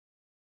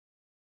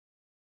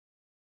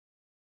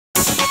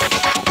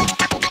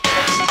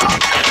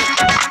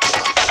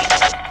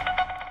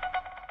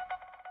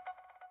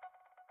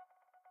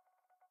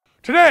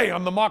Today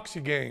on the Moxie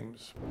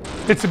Games,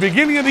 it's the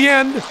beginning of the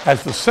end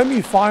as the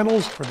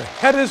semifinals for the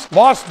Headis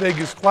Las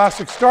Vegas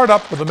Classic start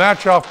up with a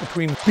match-off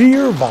between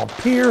Beer,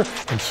 Vampire,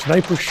 and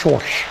Sniper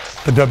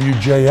Schorsch. The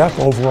WJF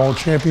Overall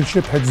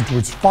Championship heads into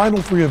its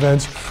final three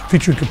events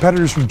featuring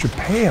competitors from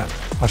Japan,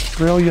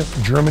 Australia,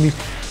 Germany,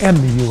 and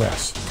the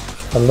US.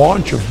 The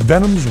launch of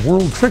Venom's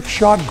World Trick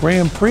Shot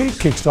Grand Prix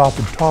kicks off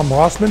with Tom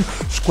Rossman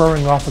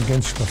squaring off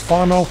against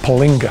Stefano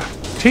Palinga.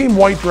 Team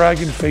White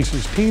Dragon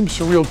faces Team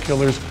Serial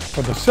Killers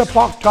for the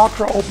Sepak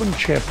Takraw Open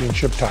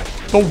Championship title.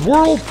 The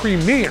world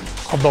premiere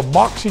of the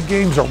Moxie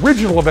Games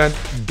original event,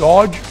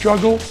 Dodge,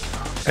 Juggle,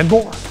 and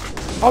more.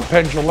 I'm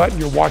Penn, Jillette,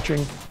 and you're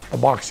watching the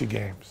Moxie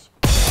Games.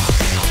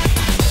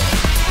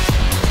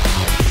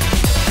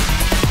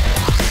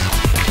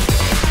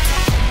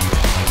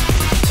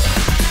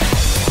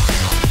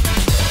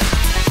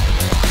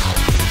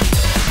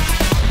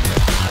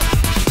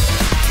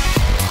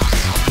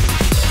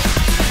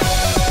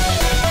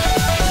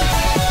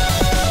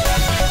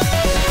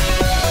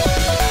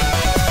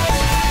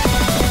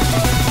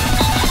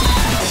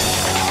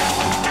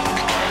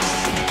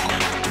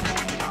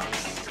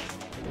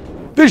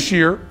 This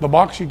year, the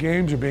Moxie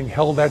Games are being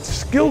held at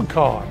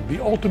SkillCon,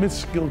 the ultimate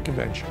skill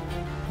convention,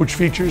 which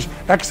features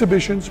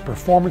exhibitions,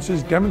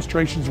 performances,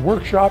 demonstrations,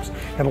 workshops,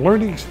 and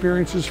learning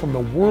experiences from the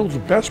world's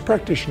best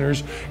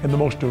practitioners in the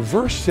most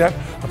diverse set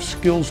of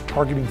skills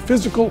targeting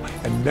physical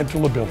and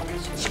mental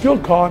abilities.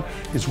 SkillCon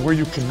is where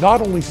you can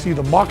not only see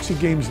the Moxie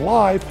Games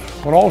live,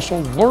 but also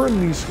learn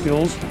these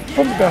skills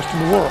from the best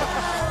in the world.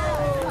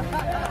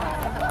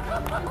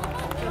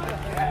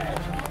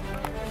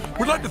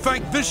 We'd like to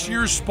thank this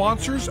year's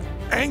sponsors,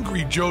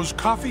 Angry Joe's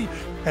Coffee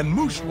and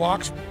Moose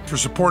Walks, for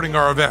supporting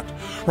our event.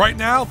 Right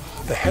now,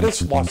 the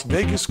Headis Las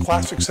Vegas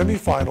Classic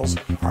semifinals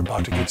are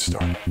about to get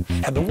started.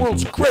 And the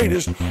world's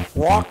greatest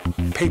rock,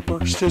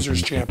 paper,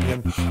 scissors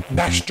champion,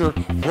 Master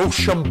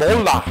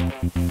Rochambola,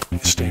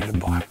 is standing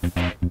by.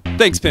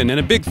 Thanks, Penn, and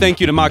a big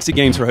thank you to Moxie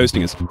Games for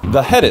hosting us.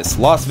 The Headis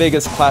Las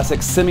Vegas Classic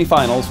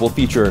semifinals will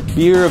feature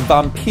Beer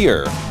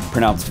Vampire,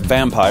 pronounced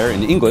vampire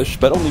in English,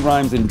 but only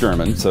rhymes in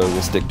German, so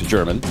we'll stick to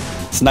German,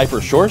 Sniper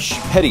Schorsch,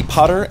 Petty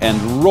Potter, and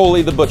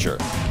Rolly the Butcher.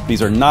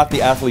 These are not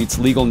the athletes'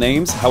 legal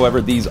names,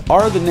 however, these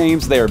are the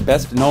names they are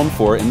best known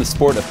for in the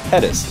sport of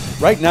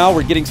Headis. Right now,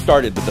 we're getting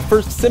started with the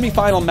first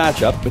semifinal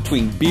matchup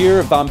between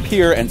Beer,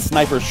 Vampire, and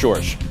Sniper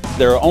Schorsch.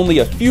 There are only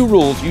a few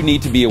rules you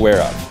need to be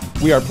aware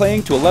of. We are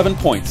playing to 11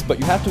 points, but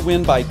you have to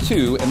win by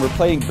 2, and we're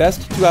playing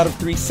best 2 out of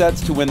 3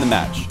 sets to win the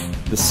match.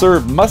 The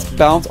serve must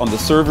bounce on the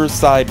server's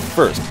side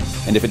first,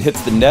 and if it hits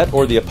the net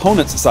or the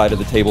opponent's side of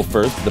the table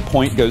first, the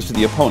point goes to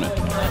the opponent.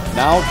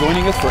 Now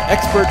joining us for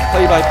expert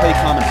play-by-play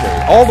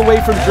commentary, all the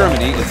way from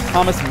Germany, is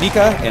Thomas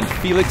Mika and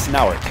Felix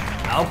Nauert.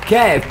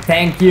 Okay,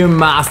 thank you,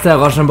 Master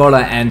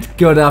Rochambola, and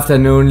good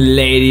afternoon,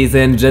 ladies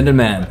and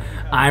gentlemen.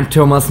 I'm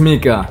Thomas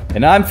Mika.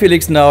 And I'm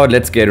Felix Nauert.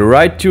 Let's get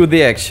right to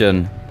the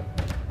action.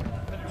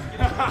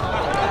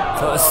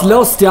 So a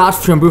slow start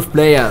from both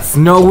players,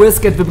 no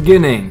risk at the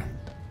beginning.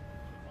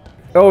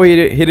 Oh,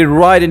 he hit it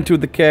right into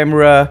the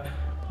camera.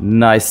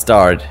 Nice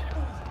start.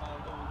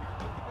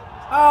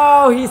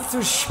 Oh, he's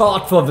too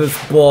short for this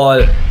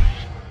ball.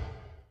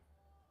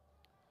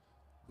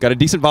 Got a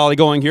decent volley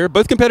going here.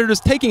 Both competitors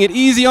taking it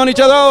easy on each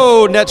other.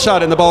 Oh, net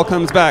shot, and the ball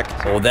comes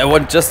back. Oh, that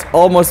one just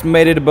almost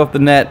made it above the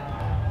net.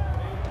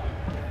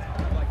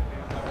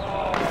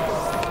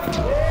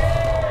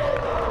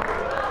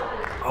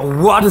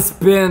 Oh, what a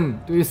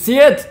spin. Do you see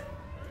it?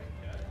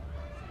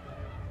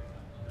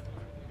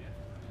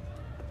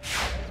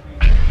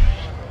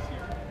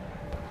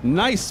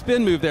 Nice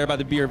spin move there by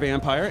the Beer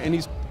Vampire, and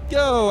he's,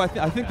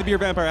 I think the Beer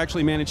Vampire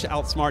actually managed to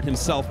outsmart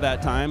himself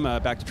that time.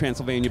 Back to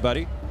Transylvania,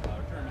 buddy.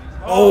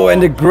 Oh,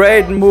 and a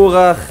great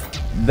Murach.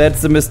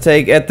 That's a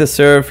mistake at the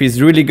serve. He's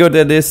really good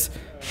at this.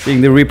 Seeing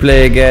the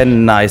replay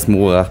again, nice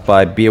Murach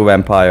by Beer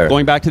Vampire.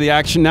 Going back to the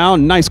action now,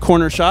 nice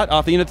corner shot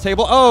off the end of the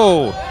table.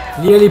 Oh!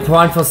 Clearly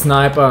point for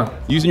Sniper.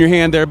 Using your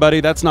hand there,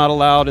 buddy, that's not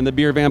allowed, and the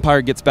Beer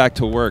Vampire gets back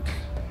to work.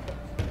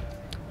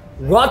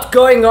 What's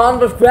going on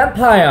with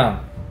Vampire?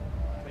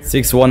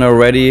 6-1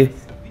 already.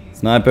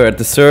 Sniper at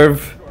the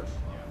serve.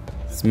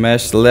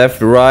 Smash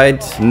left,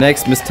 right.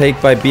 Next mistake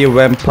by Beer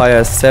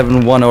Vampire.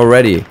 7-1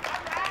 already.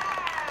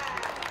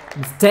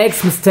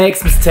 Mistakes,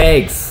 mistakes,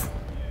 mistakes.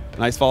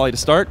 Nice volley to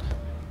start.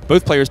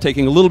 Both players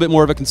taking a little bit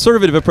more of a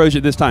conservative approach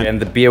at this time.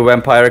 And the Beer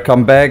Vampire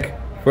come back.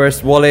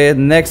 First volley,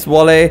 next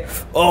volley.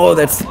 Oh,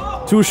 that's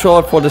too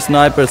short for the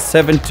Sniper.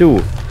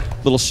 7-2.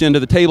 Little shin to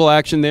the table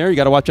action there. You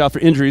got to watch out for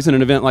injuries in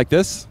an event like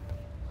this.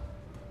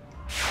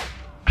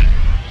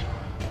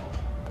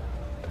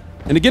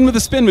 And again with the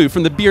spin move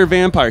from the Beer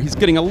Vampire. He's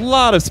getting a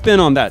lot of spin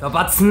on that.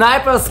 But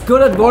Sniper's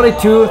good at volley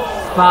too,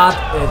 but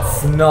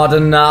it's not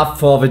enough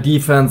for the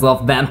defense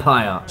of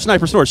Vampire.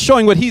 Sniper Schorsch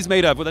showing what he's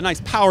made of with a nice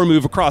power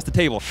move across the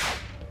table.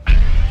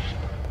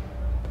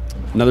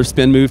 Another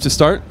spin move to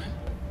start.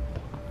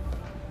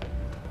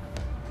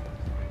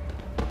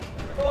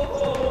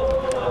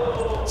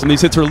 Some of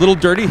these hits are a little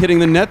dirty, hitting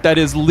the net. That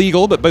is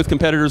legal, but both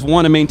competitors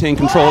want to maintain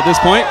control at this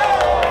point.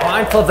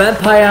 Point for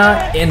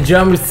Vampire. In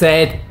German we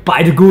say it,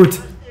 beide gut.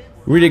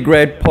 Really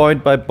great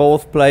point by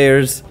both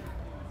players.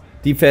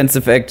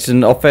 Defensive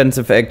action,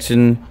 offensive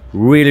action.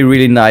 Really,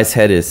 really nice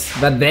Headis.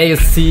 But there you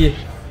see,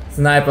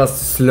 Sniper's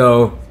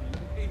slow.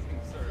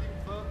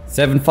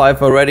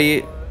 7-5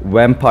 already.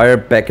 Vampire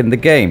back in the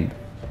game.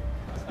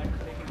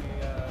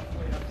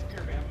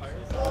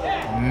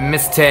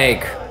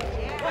 Mistake.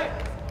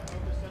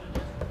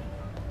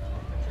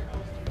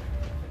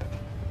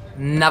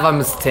 Another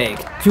mistake.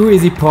 2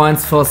 easy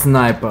points for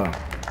Sniper.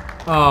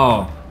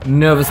 Oh,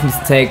 nervous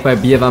mistake by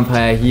Beer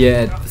Vampire here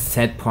at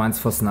set points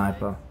for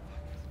Sniper.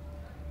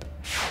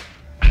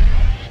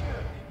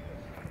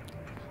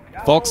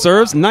 Falk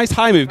serves, nice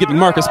high move, giving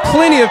Marcus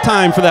plenty of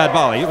time for that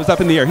volley. It was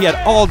up in the air. He had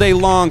all day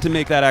long to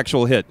make that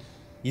actual hit.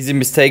 Easy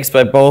mistakes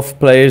by both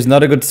players.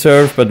 Not a good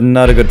serve, but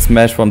not a good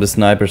smash from the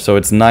Sniper, so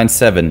it's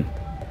 9-7.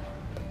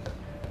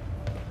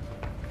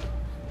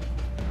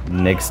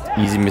 Next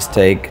easy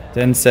mistake,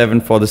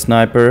 10-7 for the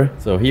Sniper.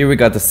 So here we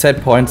got the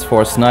set points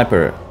for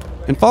Sniper.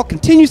 And Falk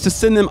continues to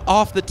send them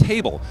off the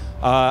table.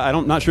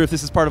 I'm not sure if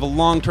this is part of a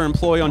long-term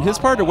ploy on his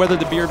part or whether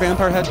the Beer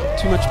Vampire had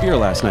too much beer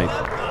last night.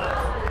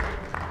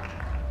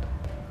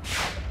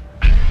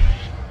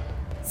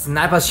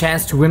 Sniper's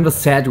chance to win the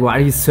set while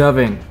he's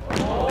serving.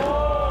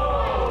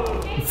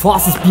 He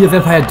forces Beer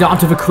Vampire down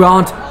to the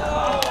ground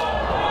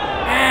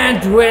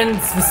and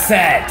wins the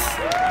set.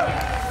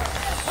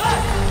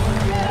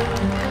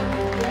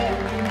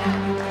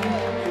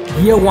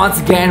 Here once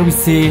again we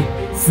see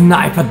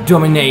Sniper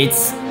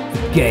dominates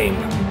the game.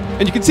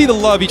 And you can see the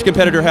love each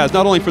competitor has,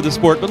 not only for the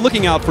sport, but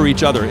looking out for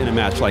each other in a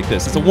match like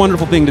this. It's a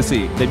wonderful thing to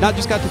see. They've not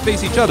just got to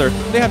face each other,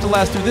 they have to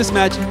last through this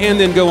match and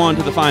then go on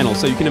to the finals.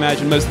 So you can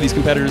imagine most of these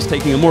competitors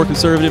taking a more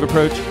conservative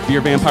approach.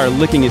 Beer Vampire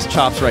licking his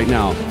chops right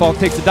now. Falk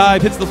takes a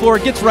dive, hits the floor,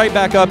 gets right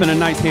back up, and a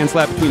nice hand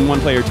slap between one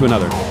player to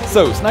another.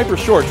 So Sniper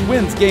Shorts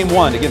wins game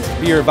 1 against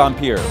Beer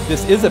Vampire.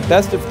 This is a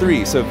best of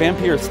 3, so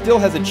Vampire still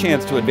has a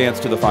chance to advance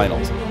to the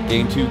finals.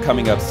 Game 2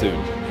 coming up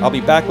soon. I'll be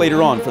back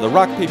later on for the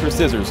Rock, Paper,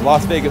 Scissors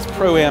Las Vegas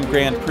Pro-Am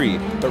Grand Prix,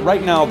 but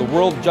right now the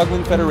World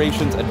Juggling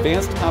Federation's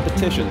advanced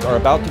competitions are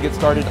about to get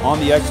started on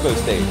the expo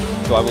stage,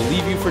 so I will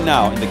leave you for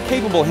now in the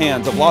capable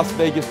hands of Las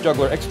Vegas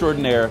juggler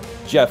extraordinaire,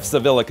 Jeff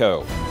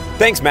Savilico.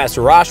 Thanks,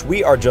 Master Rosh.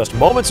 We are just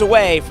moments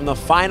away from the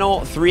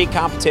final 3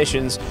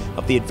 competitions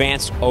of the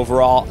Advanced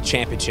Overall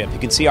Championship. You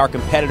can see our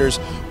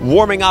competitors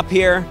warming up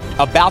here,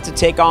 about to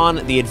take on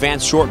the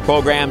Advanced Short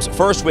programs,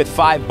 first with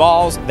 5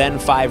 balls, then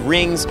 5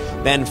 rings,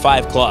 then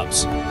 5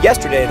 clubs.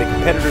 Yesterday, the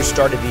competitors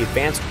started the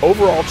Advanced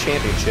Overall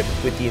Championship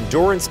with the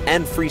endurance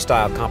and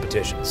freestyle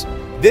competitions.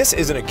 This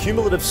is an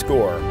accumulative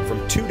score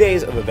from 2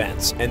 days of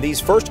events, and these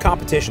first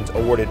competitions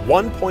awarded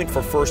 1 point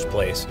for first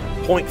place,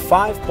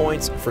 0.5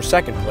 points for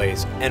second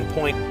place, and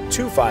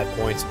 0.25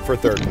 points for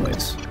third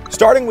place.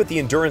 Starting with the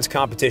endurance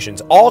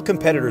competitions, all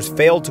competitors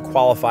failed to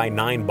qualify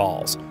 9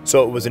 balls,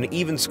 so it was an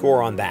even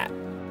score on that.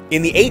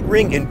 In the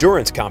 8-ring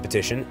endurance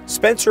competition,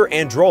 Spencer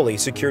Androli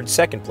secured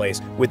second place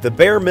with the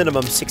bare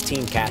minimum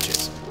 16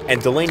 catches,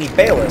 and Delaney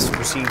Bayless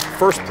received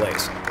first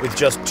place with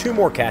just 2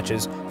 more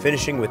catches,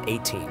 finishing with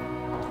 18.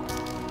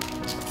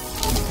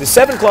 The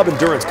 7-club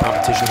endurance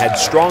competition had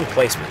strong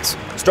placements,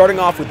 starting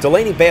off with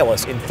Delaney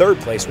Bayless in third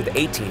place with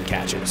 18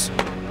 catches,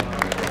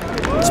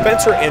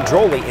 Spencer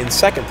Androli in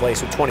second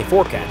place with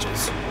 24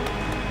 catches,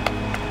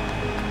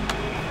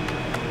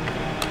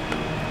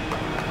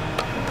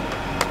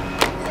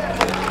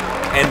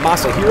 and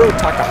Masahiro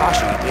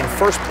Takahashi in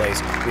first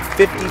place with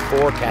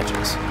 54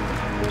 catches.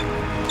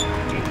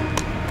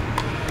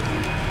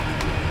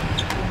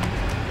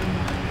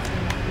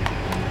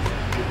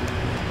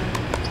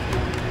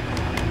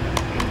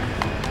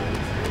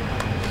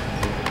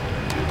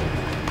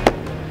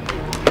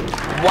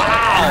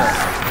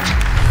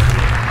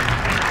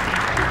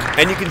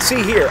 And you can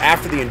see here,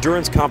 after the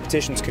endurance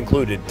competitions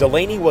concluded,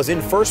 Delaney was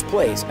in first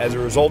place as a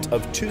result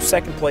of 2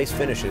 second place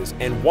finishes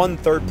and 1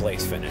 third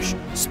place finish.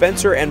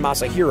 Spencer and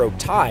Masahiro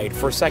tied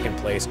for second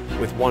place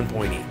with 1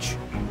 point each.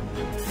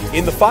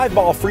 In the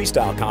 5-ball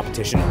freestyle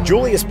competition,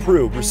 Julius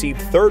Prue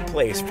received third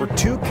place for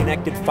 2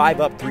 connected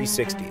 5-up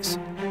 360s.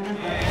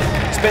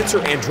 Spencer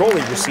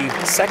Androli received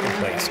second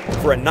place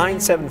for a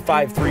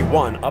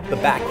 9-7-5-3-1 up the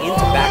back into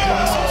back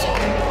crosses.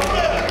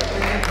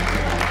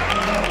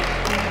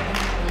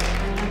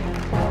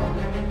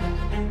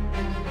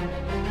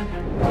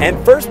 And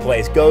first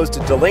place goes to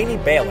Delaney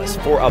Bayless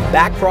for a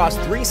back cross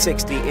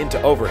 360 into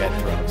overhead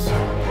throws.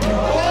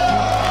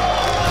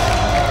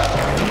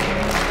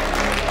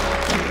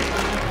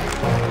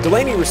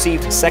 Delaney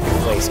received second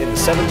place in the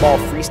 7-ball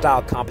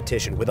freestyle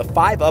competition with a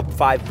 5-up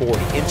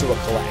 540 into a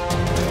collect.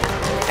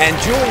 And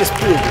Julius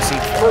Prue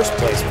received first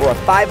place for a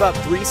 5-up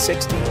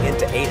 360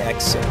 into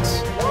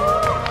 8x6.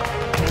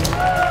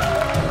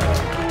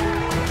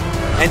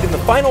 And in the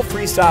final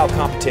freestyle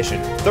competition,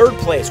 third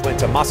place went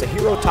to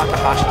Masahiro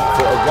Takahashi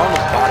for a run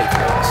of body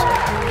throws.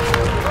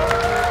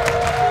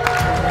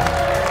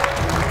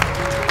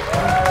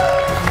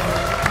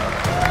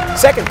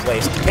 Second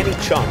place, Kenny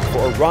Chung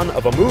for a run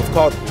of a move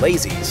called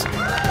Lazies.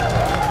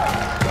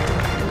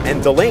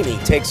 and Delaney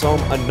takes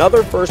home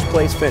another first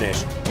place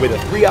finish with a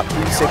 3-up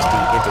 360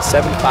 into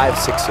 7.5,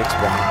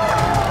 6.6,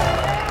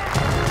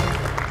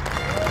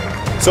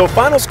 1. So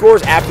final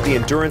scores after the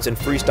endurance and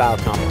freestyle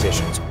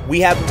competitions. We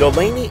have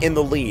Delaney in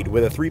the lead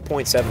with a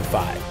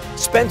 3.75.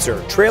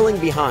 Spencer trailing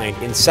behind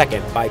in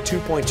second by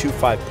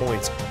 2.25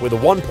 points with a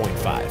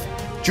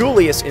 1.5.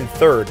 Julius in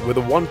third with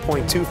a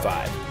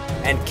 1.25.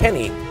 And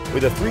Kenny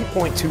with a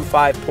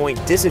 3.25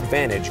 point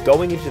disadvantage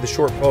going into the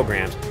short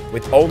programs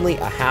with only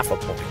a half a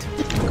point.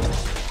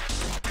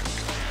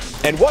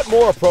 And what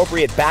more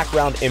appropriate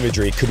background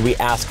imagery could we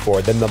ask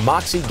for than the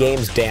Moxie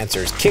Games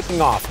dancers kicking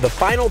off the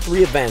final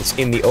 3 events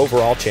in the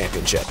overall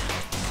championship?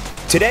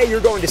 Today you're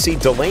going to see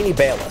Delaney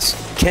Bayless,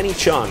 Kenny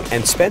Chung,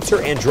 and Spencer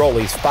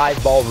Androli's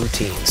 5-ball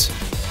routines.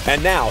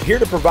 And now, here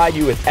to provide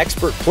you with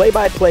expert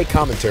play-by-play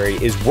commentary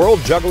is World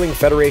Juggling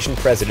Federation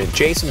President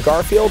Jason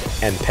Garfield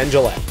and Penn,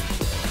 Jillette.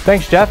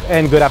 Thanks, Jeff,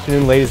 and good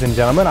afternoon, ladies and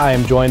gentlemen. I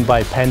am joined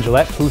by Penn,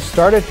 Jillette, who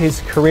started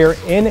his career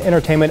in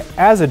entertainment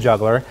as a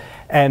juggler,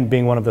 and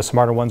being one of the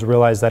smarter ones,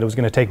 realized that it was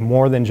going to take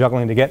more than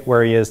juggling to get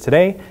where he is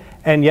today,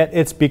 and yet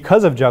it's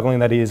because of juggling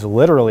that he is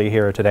literally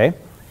here today.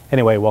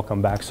 Anyway,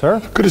 welcome back, sir.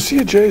 Good to see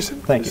you,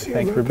 Jason. Thank you.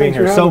 Thank you for being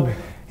here. So,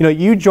 you know,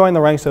 you joined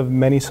the ranks of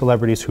many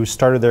celebrities who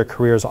started their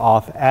careers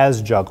off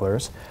as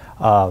jugglers.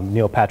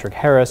 Neil Patrick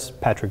Harris,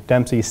 Patrick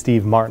Dempsey,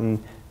 Steve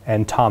Martin,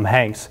 and Tom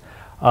Hanks.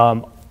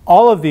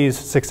 All of these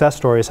success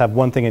stories have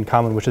one thing in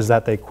common, which is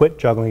that they quit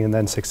juggling and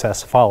then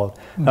success followed.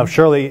 Now,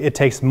 surely it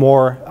takes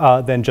more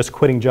than just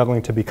quitting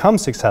juggling to become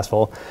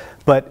successful,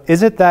 but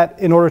is it that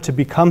in order to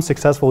become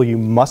successful, you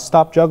must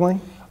stop juggling?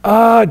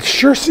 It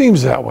sure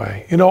seems that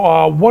way. You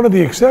know, one of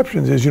the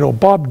exceptions is, you know,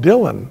 Bob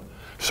Dylan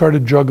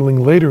started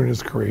juggling later in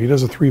his career. He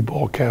does a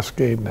 3-ball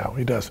cascade now,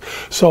 he does.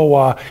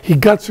 So he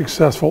got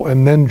successful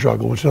and then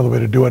juggle, which is another way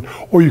to do it.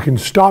 Or you can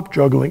stop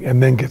juggling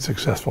and then get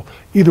successful.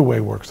 Either way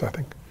works, I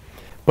think.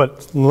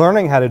 But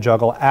learning how to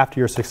juggle after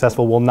you're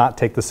successful will not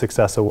take the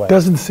success away.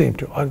 Doesn't seem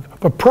to.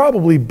 But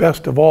probably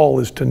best of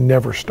all is to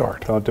never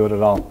start. Don't do it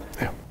at all.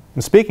 Yeah.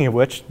 And speaking of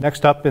which,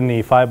 next up in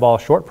the 5-ball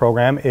short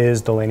program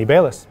is Delaney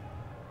Bayless.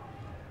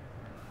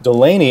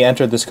 Delaney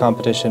entered this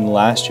competition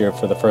last year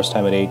for the first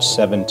time at age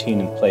 17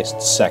 and placed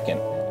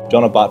second.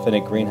 Jonah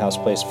Botvinnik Greenhouse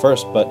placed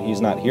first, but he's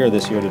not here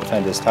this year to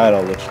defend his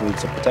title, which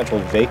leaves a potential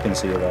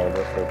vacancy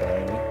available for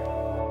Delaney.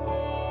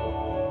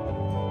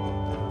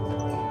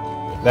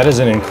 That is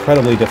an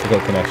incredibly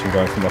difficult connection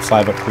going from a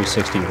 5-up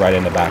 360 right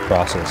into back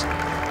crosses.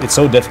 It's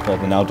so difficult,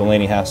 and now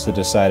Delaney has to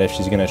decide if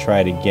she's going to try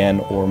it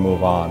again or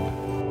move on.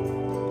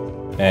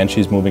 And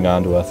she's moving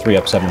on to a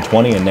 3-up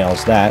 720 and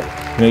nails that.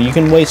 You know, you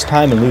can waste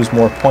time and lose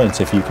more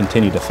points if you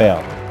continue to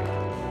fail.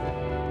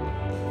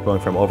 Going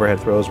from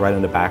overhead throws right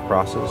into back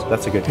crosses,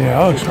 that's a good connection.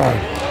 Yeah, that looks hard.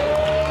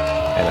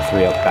 And a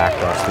 3-up back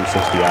cross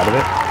 360 out of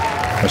it.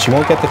 Now, she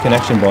won't get the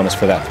connection bonus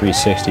for that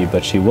 360,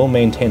 but she will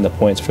maintain the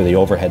points for the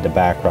overhead to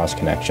back cross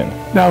connection.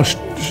 Now,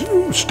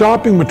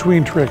 stopping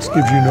between tricks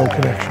gives you no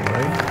connection,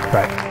 right?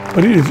 Right.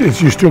 But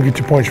you still get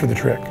your points for the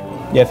trick.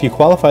 Yeah, if you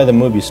qualify the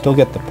move, you still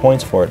get the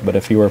points for it, but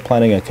if you were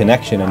planning a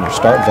connection and your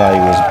start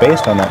value is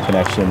based on that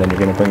connection, then you're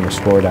going to bring your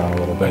score down a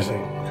little bit. I see.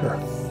 Sure.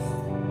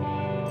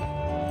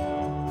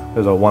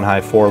 There's a 1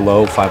 high, 4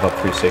 low, 5-up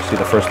 360.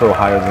 The first throw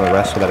higher than the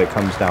rest so that it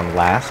comes down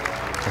last.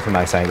 That's a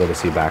nice angle to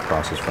see back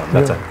crosses from.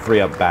 That's a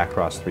 3-up back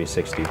cross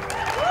 360.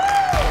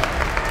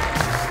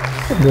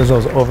 There's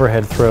those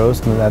overhead throws,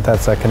 and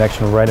that's that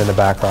connection right into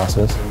back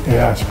crosses.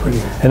 Yeah, it's pretty.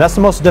 And that's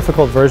the most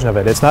difficult version of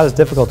it. It's not as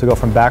difficult to go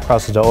from back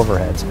crosses to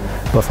overheads,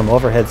 but from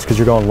overheads, because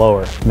you're going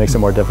lower, it makes it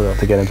more difficult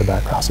to get into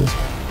back crosses.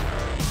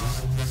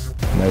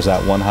 And there's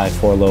that 1 high,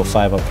 4 low,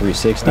 5-up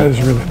 360. That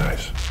is really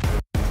nice.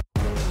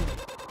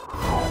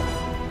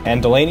 And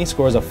Delaney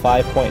scores a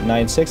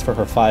 5.96 for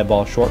her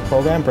 5-ball short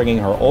program, bringing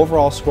her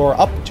overall score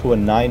up to a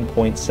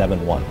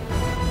 9.71.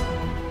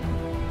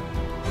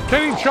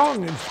 Kenny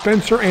Chung and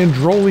Spencer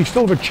Androli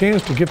still have a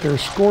chance to get their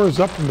scores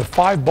up from the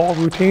 5-ball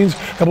routines,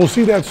 and we'll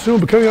see that soon.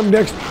 But coming up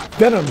next,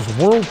 Venom's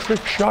World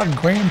Trick Shot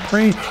Grand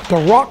Prix,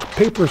 the Rock,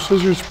 Paper,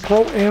 Scissors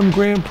Pro-Am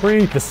Grand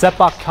Prix, The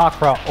Sepak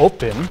Takraw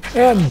Open,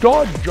 and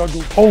Dodge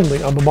Juggle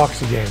only on the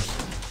Moxie Games.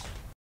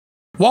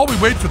 While we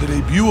wait for the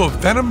debut of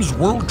Venom's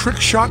World Trick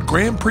Shot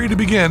Grand Prix to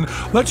begin,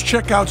 let's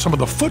check out some of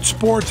the foot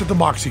sports at the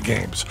Moxie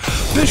Games.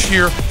 This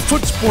year,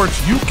 Foot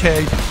Sports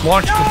UK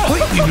launched a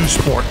completely new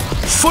sport,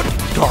 foot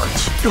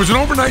darts. It was an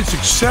overnight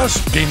success,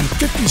 gaining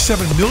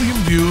 57 million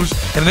views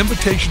and an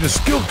invitation to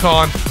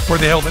SkillCon, where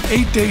they held an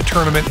 8-day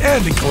tournament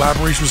and, in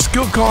collaboration with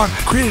SkillCon,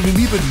 created an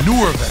even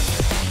newer event,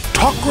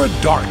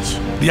 Takraw Darts.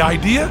 The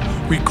idea?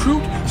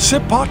 Recruit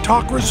Sepak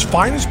Takraw's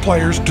finest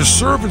players to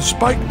serve and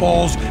spike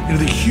balls into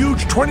the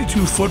huge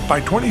 22-foot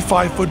by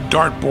 25-foot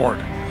dartboard.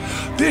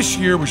 This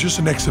year was just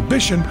an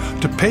exhibition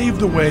to pave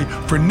the way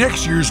for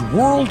next year's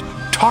World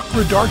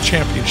Takraw Dart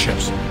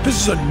Championships.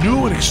 This is a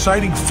new and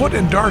exciting foot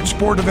and dart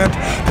sport event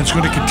that's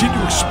going to continue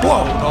to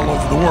explode all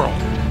over the world.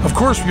 Of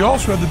course, we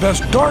also have the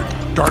best dart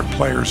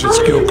players at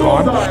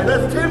SkillCon.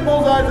 That's 10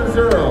 bullseyes and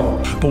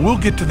 0. But we'll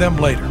get to them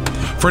later.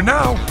 For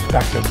now,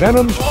 back to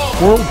Venom's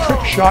World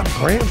Trick Shot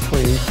Grand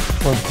Prix,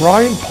 where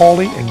Brian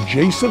Pauly and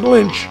Jason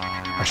Lynch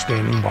are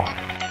standing by.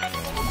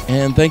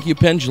 And thank you,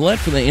 Penn, Jillette,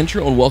 for the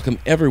intro, and welcome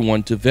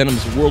everyone to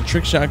Venom's World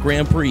Trick Shot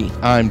Grand Prix.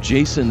 I'm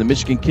Jason, the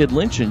Michigan Kid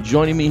Lynch, and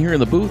joining me here in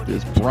the booth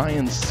is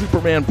Brian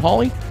Superman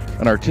Pauly,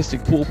 an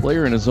artistic pool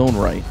player in his own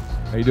right.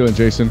 How you doing,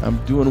 Jason? I'm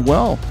doing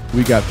well.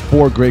 We got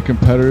 4 great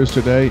competitors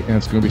today, and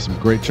it's going to be some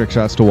great trick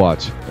shots to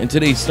watch. And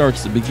today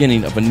starts the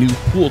beginning of a new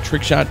pool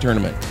trick shot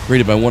tournament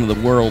created by one of the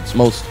world's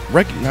most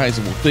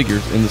recognizable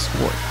figures in the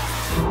sport.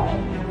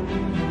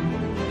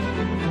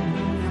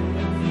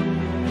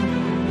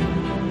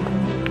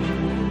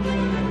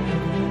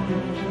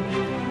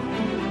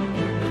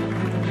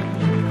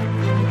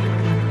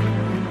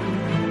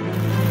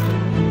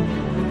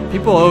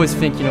 People always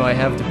think, I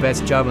have the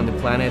best job on the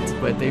planet,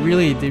 but they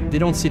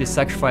don't see the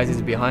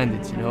sacrifices behind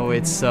it.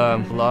 It's a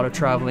lot of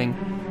traveling,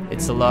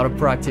 it's a lot of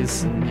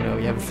practice, and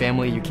you have a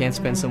family, you can't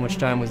spend so much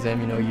time with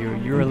them.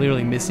 You're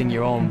literally missing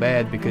your own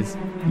bed because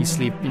you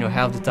sleep,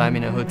 half the time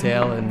in a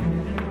hotel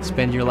and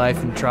spend your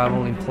life in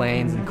travel in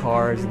planes and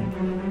cars,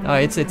 and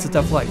it's a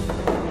tough life.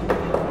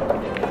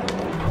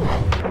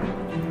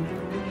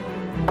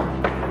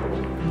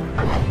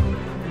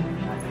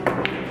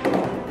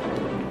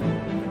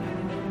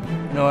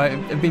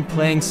 I've been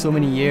playing so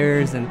many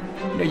years, and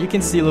you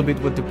can see a little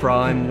bit with the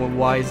prime,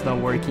 why it's not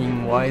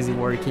working, why is it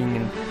working,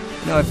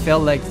 and I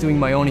felt like doing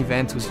my own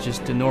event was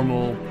just a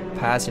normal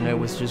path. It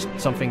was just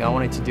something I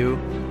wanted to do,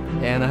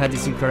 and I had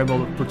this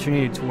incredible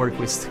opportunity to work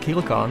with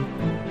SkillCon,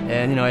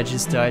 and I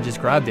just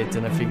grabbed it,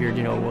 and I figured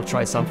we'll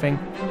try something,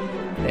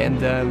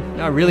 and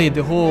really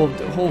the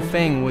whole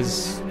thing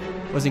was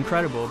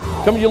incredible.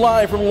 Coming to you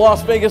live from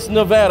Las Vegas,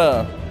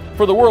 Nevada,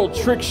 for the World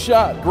Trick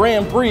Shot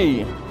Grand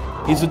Prix.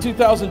 He's a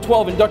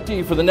 2012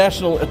 inductee for the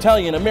National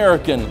Italian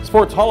American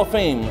Sports Hall of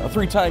Fame, a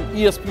 3-time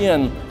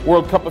ESPN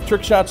World Cup of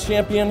Trick Shots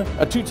champion,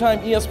 a 2-time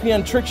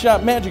ESPN Trick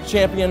Shot Magic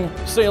champion.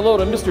 Say hello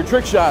to Mr.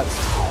 Trick Shots,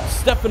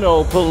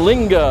 Stefano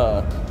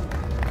Palinga.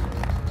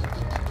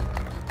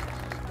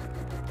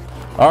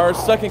 Our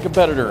second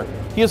competitor.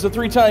 He is a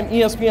 3-time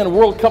ESPN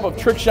World Cup of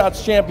Trick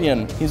Shots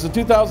champion. He's a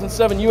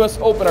 2007 U.S.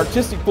 Open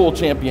Artistic Pool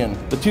champion,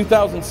 the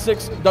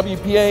 2006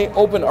 WPA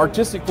Open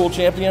Artistic Pool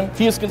champion.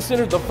 He is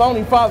considered the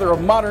founding father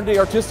of modern-day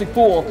artistic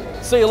pool.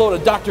 Say hello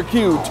to Dr.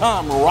 Q,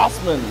 Tom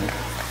Rossman.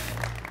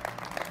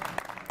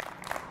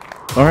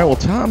 All right, well,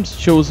 Tom's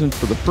chosen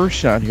for the first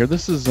shot here.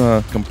 This is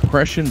a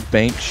compression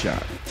bank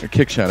shot, or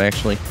kick shot,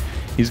 actually.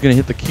 He's going to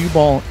hit the cue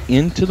ball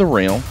into the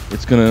rail.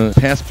 It's going to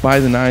pass by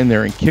the 9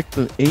 there and kick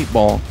the 8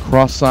 ball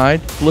cross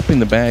side, flipping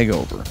the bag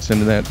over,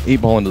 sending that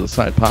 8 ball into the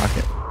side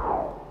pocket.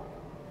 All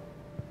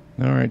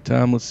right,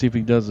 Tom, let's see if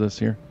he does this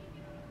here.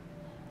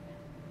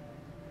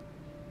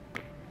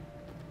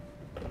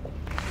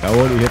 How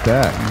would he hit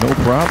that? No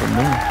problem,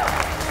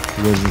 man.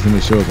 He does this in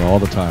the shows all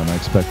the time. I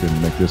expect him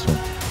to make this one.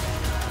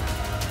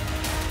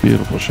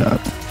 Beautiful shot.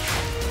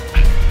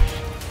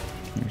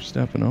 Here's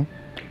Stefano.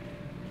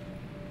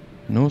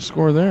 No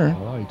score there.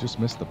 Oh, he just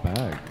missed the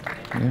bag.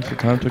 Yeah, so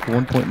Tom took a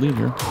 1-point lead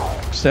here.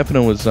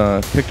 Stefano was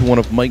picked one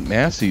of Mike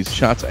Massey's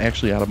shots,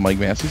 actually out of Mike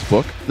Massey's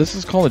book. This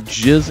is called a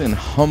jizz and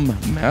hum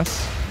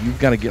mess. You've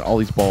got to get all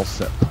these balls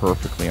set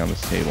perfectly on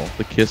this table.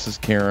 The kisses,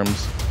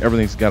 caroms,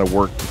 everything's got to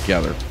work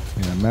together.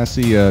 Yeah,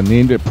 Massey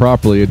named it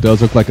properly. It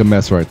does look like a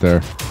mess right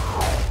there.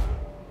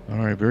 All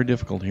right, very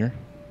difficult here.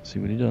 Let's see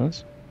what he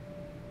does.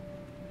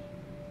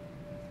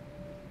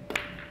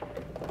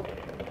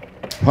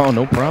 Oh,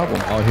 no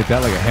problem. Oh, he hit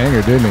that like a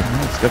hanger, didn't he?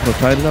 Yeah, Stefano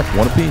tied it up,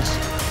 1 apiece.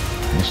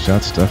 Nice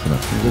shot, Stefano.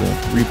 Here's a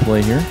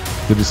replay here.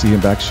 Good to see him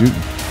back shooting.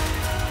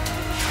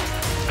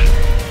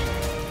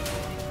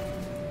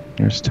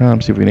 Here's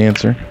Tom, see if we can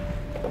answer.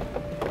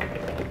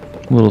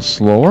 A little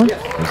slower.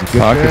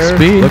 Pocket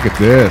speed. Look at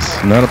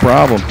this. Not a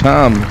problem.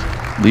 Tom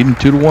leading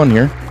 2-1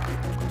 here.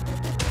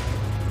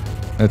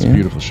 That's a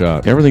beautiful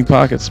shot. Everything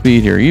pocket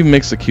speed here. You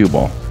mix the cue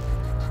ball.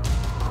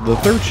 The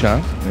third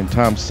shot, and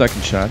Tom's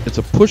second shot, it's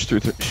a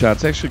push-through shot.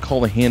 It's actually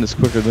called a hand is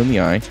quicker than the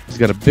eye. He's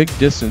got a big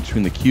distance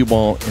between the cue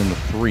ball and the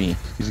 3.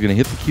 He's going to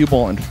hit the cue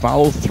ball and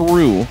follow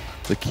through.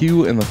 The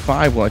cue and the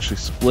 5 will actually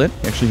split,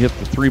 actually hit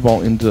the 3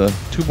 ball into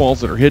 2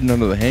 balls that are hidden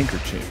under the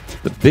handkerchief.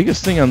 The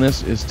biggest thing on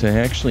this is to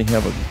actually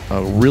have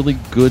a really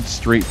good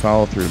straight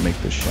follow-through to make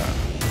this shot.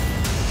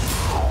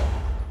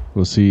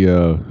 We'll see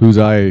whose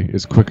eye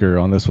is quicker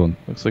on this one.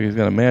 Looks like he's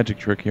got a magic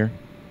trick here.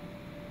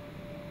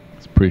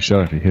 It's a pretty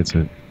shot if he hits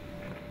it.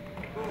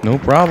 No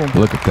problem.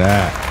 Look at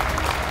that.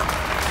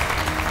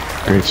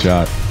 Great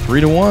shot.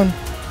 3-1.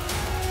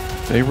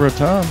 Favor of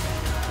Tom.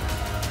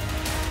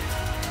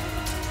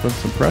 Put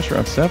some pressure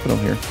on Stefano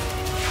here.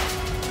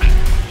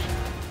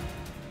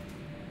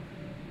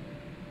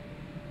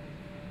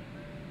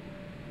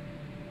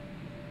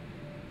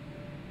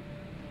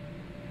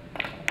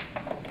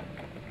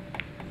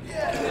 He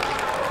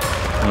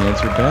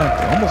answered back.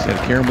 They almost had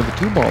to carry him with the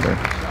 2 ball there.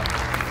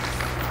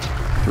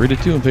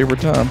 3-2 in favor of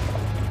Tom.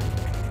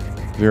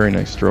 Very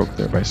nice stroke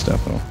there by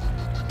Stefano.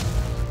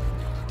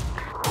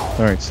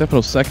 All right,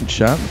 Stefano's second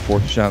shot, the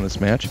fourth shot in this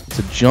match. It's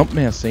a jump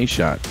masse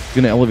shot. He's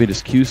going to elevate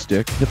his cue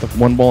stick, hit the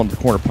one ball into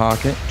the corner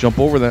pocket, jump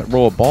over that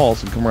row of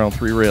balls, and come around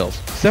 3 rails.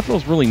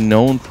 Stefano's really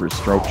known for his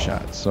stroke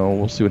shots, so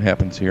we'll see what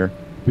happens here.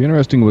 It'll be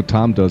interesting what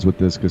Tom does with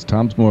this, because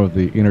Tom's more of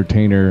the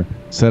entertainer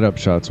setup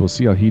shots. We'll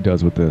see how he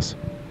does with this.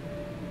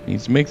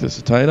 Needs to make this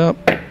a tied up.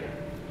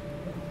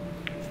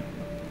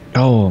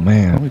 Oh,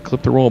 man. Probably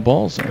clipped the row of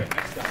balls there.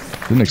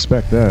 Didn't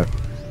expect that.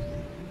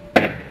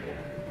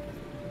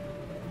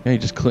 Yeah, he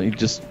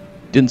just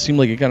didn't seem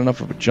like he got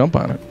enough of a jump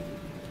on it.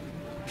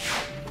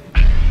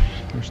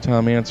 There's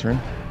Tom answering.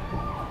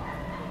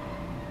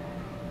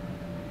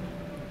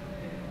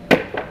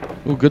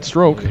 Ooh, good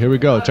stroke. Here we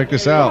go. Check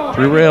this out.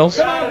 3 rails.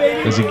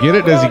 Does he get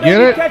it? Does he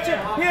get it?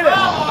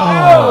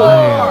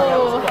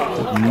 Oh,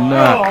 man. Did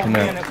not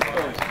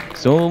connect.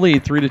 Still in the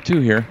lead,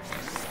 3-2 here.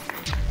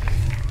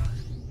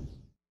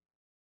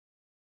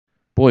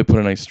 Boy, put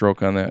a nice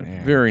stroke on that.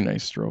 Man. Very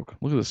nice stroke.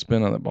 Look at the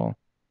spin on that ball.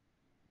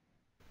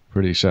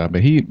 Pretty shot,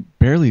 but he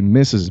barely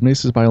misses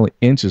by only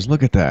inches.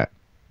 Look at that.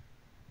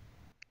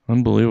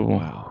 Unbelievable.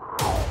 Wow.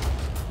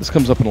 This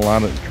comes up in a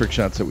lot of trick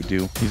shots that we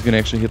do. He's going to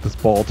actually hit this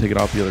ball, take it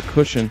off the other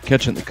cushion,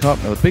 catch it in the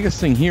cup. Now, the biggest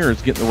thing here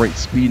is getting the right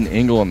speed and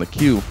angle on the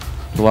cue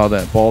to allow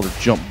that ball to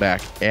jump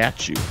back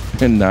at you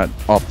and not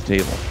off the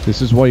table.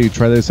 This is why you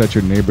try this at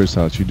your neighbor's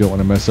house. You don't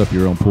want to mess up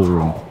your own pool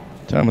room.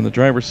 Tom in the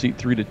driver's seat,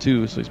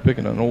 3-2, so he's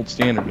picking an old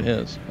standard of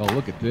his. Oh,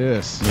 look at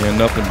this. Yeah,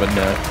 nothing but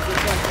net.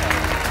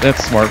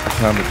 That's smart for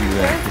Tom to do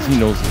that because he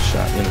knows the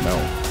shot in and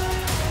out.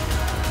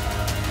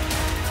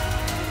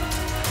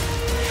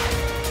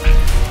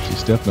 See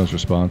Stefano's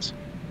response.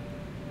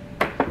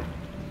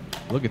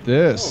 Look at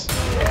this.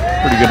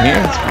 Pretty good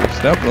hands for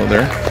Stefano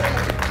there.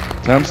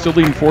 Tom's still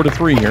leading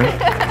 4-3 here.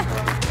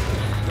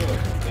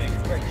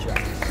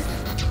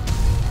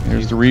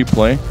 Here's the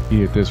replay. He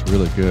hit this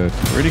really good.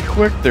 Pretty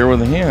quick there with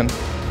the hand.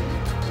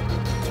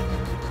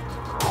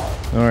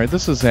 All right,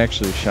 this is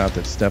actually a shot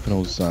that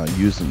Stefano's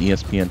used in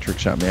ESPN Trick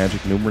Shot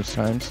Magic numerous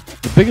times.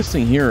 The biggest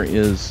thing here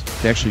is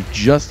to actually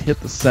just hit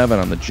the 7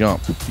 on the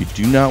jump. You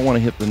do not want to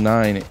hit the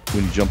 9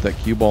 when you jump that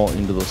cue ball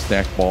into those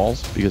stacked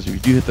balls, because if you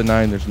do hit the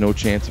 9, there's no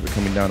chance of it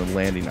coming down and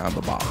landing on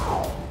the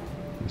bottom.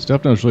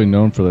 Stefano's really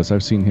known for this.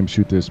 I've seen him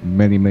shoot this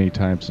many, many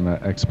times, and I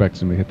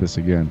expect him to hit this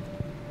again.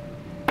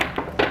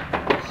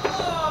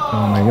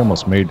 Oh, man, he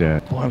almost made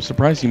that. Boy, I'm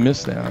surprised he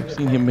missed that. I've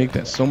seen him make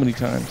that so many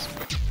times.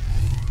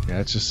 Yeah,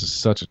 it's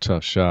just such a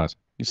tough shot.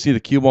 You see the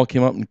cue ball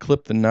came up and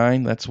clipped the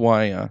 9. That's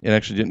why it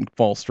actually didn't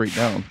fall straight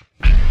down.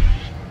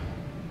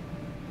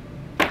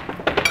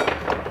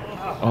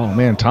 Oh,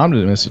 man, Tom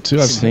didn't miss it,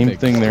 too. Same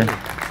thing there.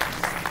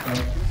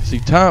 See,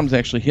 Tom's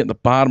actually hitting the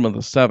bottom of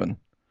the 7.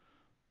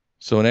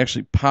 So it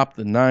actually popped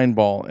the 9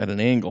 ball at an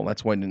angle.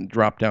 That's why it didn't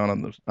drop down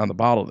on the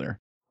bottle there.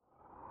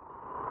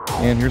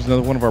 And here's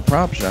another one of our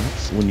prop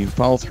shots. When you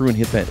follow through and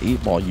hit that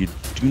 8 ball, you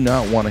do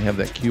not want to have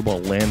that cue ball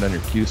land on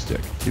your cue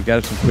stick. You've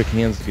got to have some quick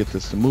hands to get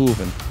this to move,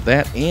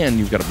 and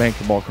you've got to bank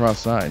the ball cross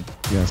side.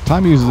 Yes,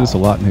 Tom uses this a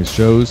lot in his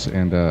shows,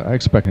 and I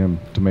expect him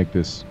to make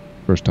this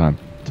first time.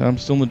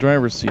 Tom's still in the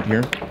driver's seat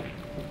here.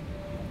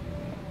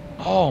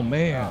 Oh,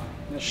 man.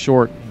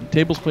 Short. The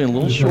table's playing a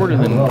little shorter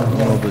than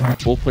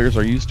both players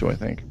are used to, I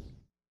think.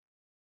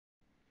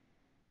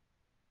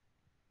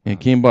 And it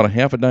came about a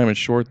half a diamond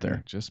short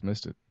there. Just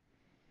missed it.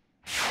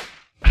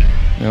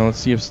 Now let's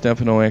see if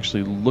Stefano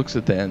actually looks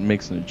at that and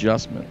makes an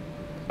adjustment.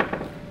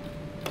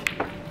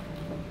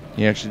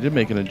 He actually did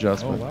make an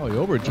adjustment. Oh, wow, he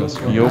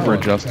over-adjusted. He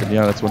over-adjusted.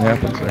 Yeah, that's what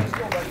happens there.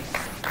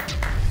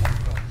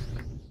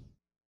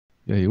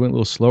 Yeah, he went a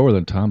little slower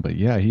than Tom, but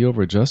yeah, he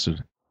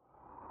over-adjusted.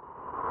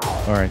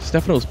 All right,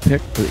 Stefano's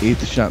picked for the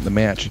 8th shot in the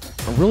match.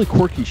 A really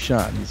quirky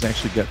shot. He's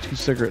actually got 2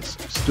 cigarettes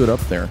stood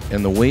up there,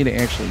 and the way to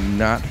actually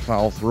not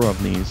foul through on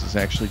these is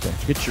actually to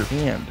hit your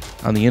hand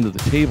on the end of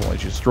the table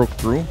as you stroke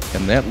through,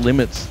 and that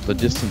limits the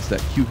distance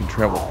that cue can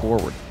travel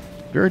forward.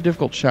 Very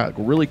difficult shot,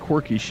 really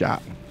quirky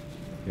shot.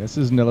 Yeah, this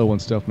is another one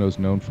Stefano's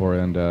known for,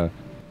 and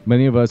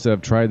many of us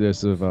have tried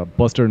this, have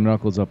busted our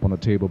knuckles up on the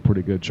table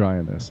pretty good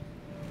trying this.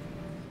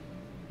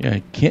 Yeah,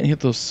 he can't hit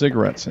those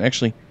cigarettes. And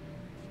actually,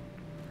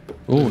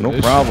 oh, no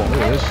problem.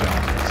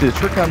 See, the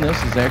trick on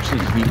this is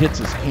actually he hits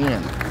his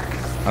hand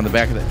on the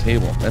back of that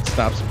table. That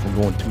stops him from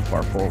going too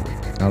far forward.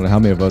 I don't know how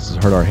many of us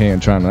has hurt our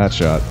hand trying that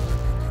shot.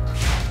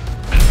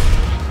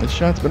 This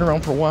shot's been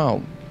around for a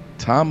while.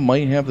 Tom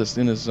might have this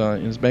in his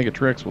bag of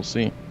tricks. We'll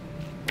see.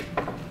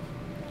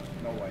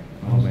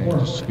 Oh, man, he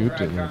just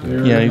scooped it right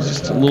there. Yeah, he's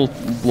just a little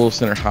below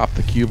center, hopped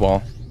the cue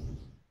ball.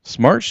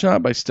 Smart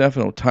shot by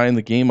Stefano, tying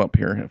the game up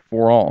here at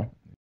 4-all.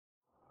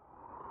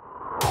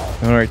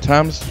 All right,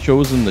 Tom's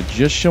chosen the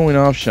just showing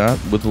off shot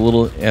with a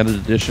little added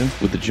addition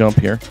with the jump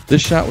here. This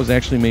shot was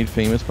actually made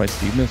famous by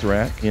Steve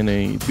Mizrak in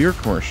a beer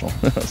commercial.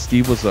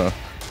 Steve was a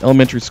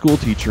elementary school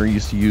teacher. He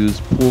used to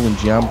use pool and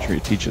geometry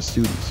to teach his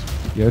students.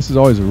 Yeah, this is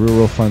always a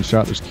real fun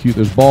shot.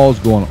 There's balls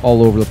going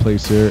all over the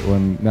place here.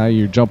 When now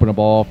you're jumping a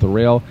ball off the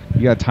rail,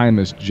 you got to time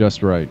this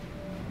just right.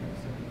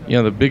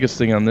 Yeah, the biggest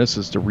thing on this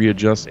is to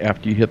readjust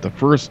after you hit the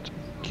first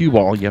cue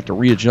ball. You have to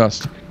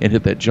readjust and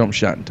hit that jump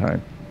shot in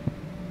time.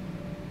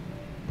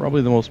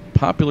 Probably the most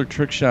popular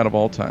trick shot of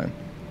all time.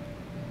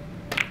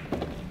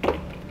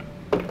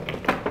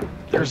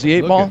 There's the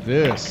 8-ball. Look at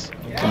this.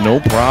 No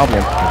problem.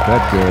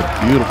 That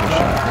good. Beautiful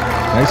shot.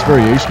 Nice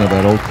variation of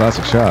that old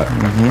classic shot.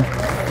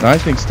 Now, I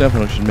think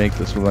Stefano should make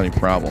this without any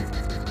problem.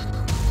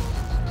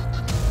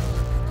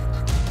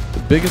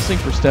 The biggest thing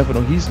for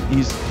Stefano,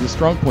 his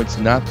strong point's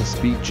not the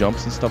speed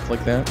jumps and stuff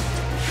like that.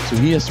 So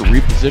he has to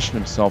reposition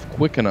himself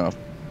quick enough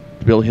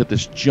to be able to hit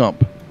this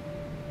jump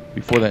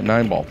before that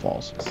 9-ball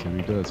falls. Let's see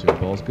what he does here.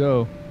 Balls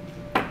go.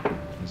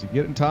 Does he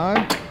get it in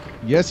time?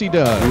 Yes, he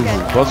does. Ooh,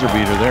 buzzer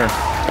beater there.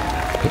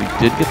 But he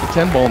did get the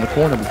 10-ball in the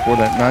corner before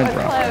that 9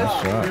 drop.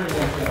 Nice shot.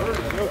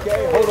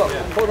 Okay,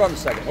 hold on a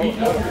second. Hold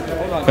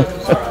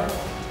on.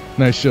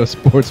 Nice show,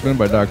 sportsman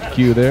by Dr.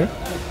 Q there.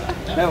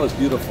 That was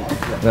beautiful.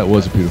 That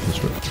was a beautiful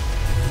stroke.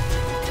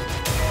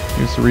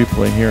 Here's the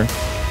replay here.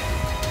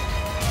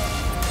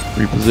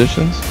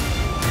 Repositions.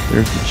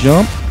 There's the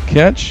jump,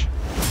 catch.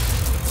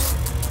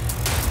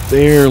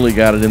 Barely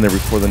got it in there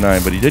before the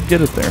 9, but he did get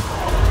it there.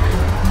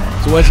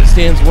 So as it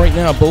stands right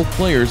now, both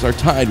players are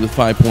tied with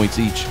 5 points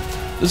each.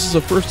 This is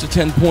a first to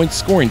 10 point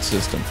scoring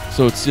system,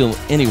 so it's still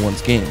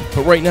anyone's game.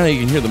 But right now you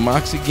can hear the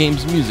Moxie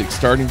Games music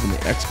starting from the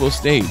Expo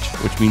stage,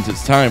 which means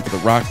it's time for the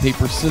Rock,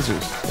 Paper,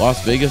 Scissors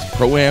Las Vegas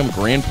Pro-Am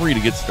Grand Prix to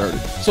get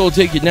started. So we'll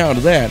take you now to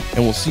that,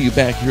 and we'll see you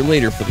back here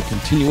later for the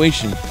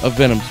continuation of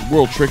Venom's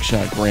World Trick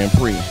Shot Grand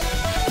Prix.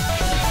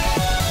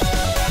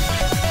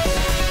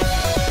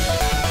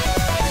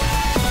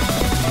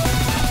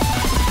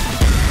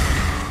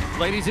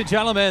 Ladies and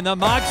gentlemen, the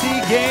Moxie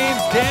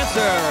Games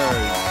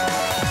dancers.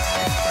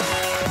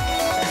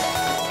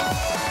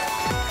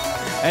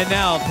 And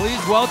now, please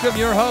welcome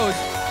your host,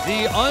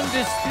 the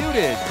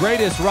undisputed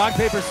greatest rock,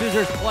 paper,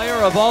 scissors player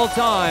of all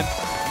time,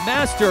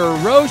 Master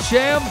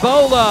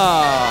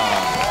Rochambola.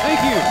 Thank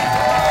you.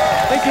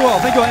 Thank you all.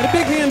 Thank you all. And a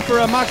big hand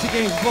for Moxie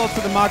Games as well as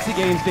for the Moxie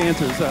Games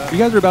dancers. You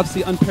guys are about to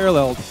see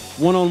unparalleled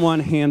one-on-one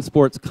hand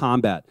sports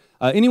combat.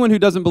 Anyone who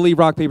doesn't believe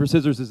rock, paper,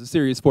 scissors is a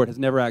serious sport has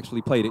never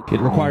actually played it.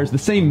 It requires the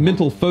same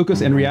mental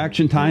focus and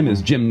reaction time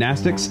as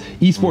gymnastics,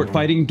 esport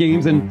fighting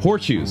games, and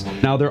horseshoes.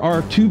 Now, there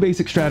are 2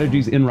 basic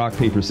strategies in rock,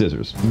 paper,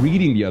 scissors.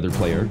 Reading the other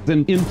player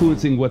and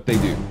influencing what they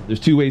do. There's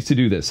 2 ways to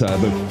do this.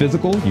 Both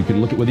physical, you can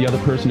look at what the other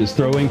person is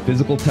throwing,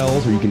 physical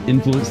tells, or you can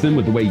influence them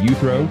with the way you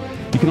throw.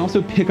 You can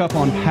also pick up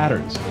on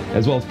patterns,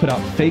 as well as put out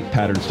fake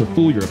patterns to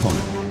fool your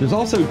opponent. There's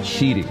also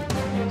cheating.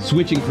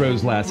 Switching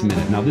throws last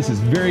minute. Now this is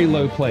very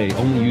low play,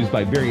 only used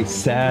by very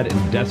sad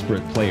and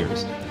desperate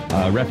players.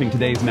 Reffing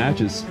today's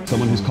match is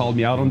someone who's called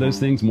me out on those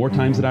things more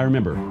times than I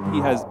remember. He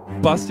has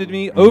busted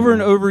me over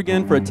and over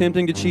again for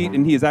attempting to cheat,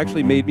 and he has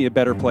actually made me a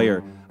better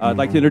player. I'd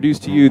like to introduce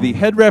to you the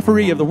head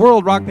referee of the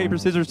World Rock, Paper,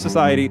 Scissors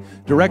Society,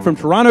 direct from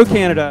Toronto,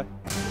 Canada,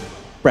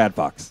 Brad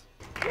Fox.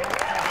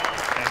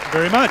 Thank you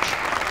very much.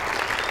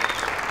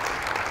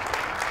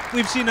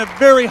 We've seen a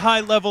very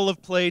high level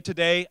of play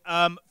today.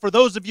 For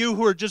those of you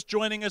who are just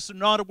joining us and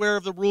not aware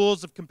of the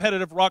rules of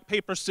competitive rock,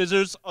 paper,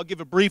 scissors, I'll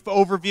give a brief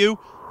overview.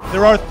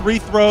 There are 3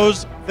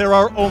 throws. There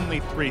are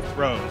only 3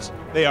 throws.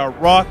 They are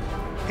rock,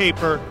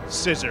 paper,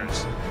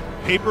 scissors.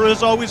 Paper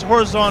is always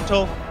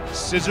horizontal.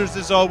 Scissors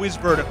is always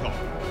vertical.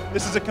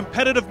 This is a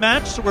competitive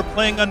match, so we're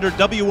playing under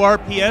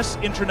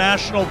WRPS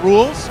international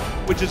rules,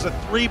 which is a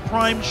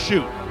 3-prime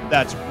shoot.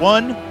 That's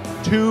 1,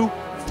 2,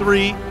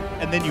 3,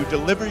 and then you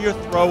deliver your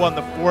throw on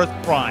the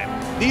 4th prime.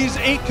 These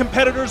 8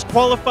 competitors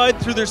qualified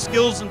through their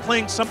skills in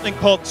playing something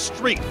called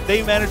Street.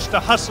 They managed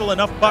to hustle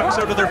enough bucks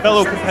out of their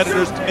fellow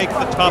competitors to make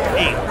the top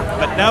 8.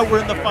 But now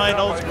we're in the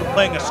finals, we're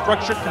playing a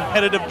structured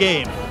competitive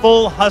game,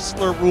 full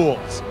hustler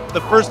rules.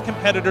 The first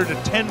competitor to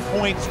 10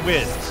 points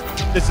wins.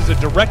 This is a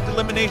direct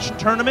elimination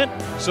tournament,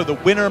 so the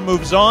winner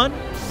moves on,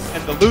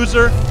 and the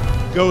loser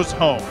goes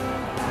home.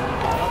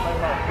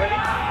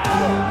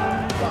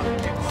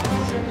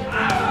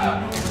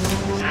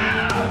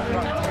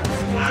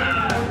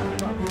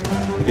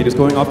 Just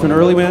going off to an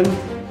early win. None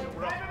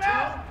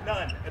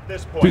at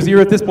this point. 2-0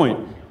 at this point.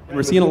 And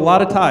we're seeing a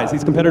lot of ties.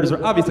 These competitors are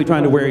obviously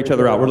trying to wear each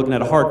other out. We're looking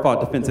at a hard-fought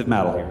defensive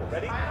battle here.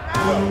 Ready?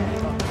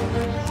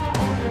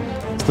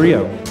 It's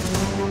 3-0.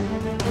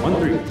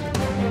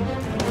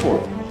 1-3. 4.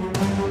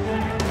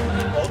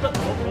 Hold it.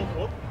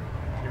 Hold.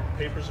 Your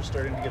papers are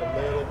starting to get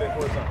a little bit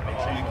horizontal. Make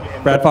sure you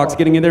keep Brad Fox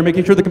getting in there,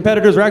 making sure the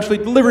competitors are actually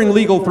delivering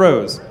legal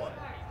throws.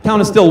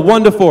 Count is still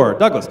 1-4.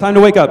 Douglas, time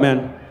to wake up,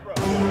 man.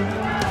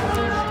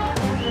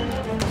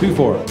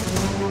 2-4,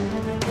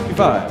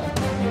 2-5,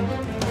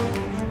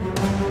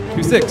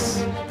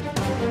 2-6,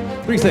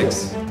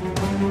 3-6,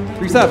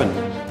 3-7,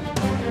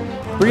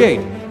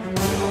 3-8,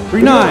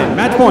 3-9,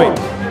 match point,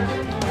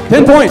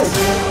 10 points.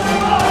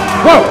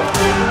 Whoa!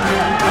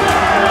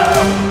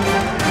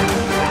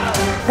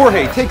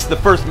 Jorge takes the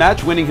first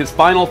match, winning his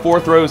final 4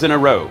 throws in a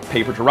row.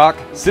 Paper to rock,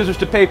 scissors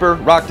to paper,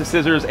 rock to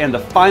scissors, and the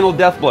final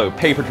death blow,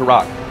 paper to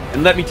rock.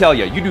 And let me tell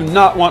you, you do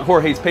not want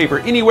Jorge's paper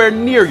anywhere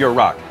near your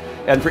rock.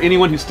 And for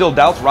anyone who still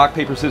doubts rock,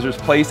 paper, scissors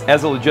place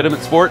as a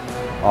legitimate sport,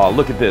 oh,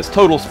 look at this.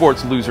 Total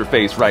sports loser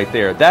face right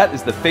there. That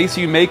is the face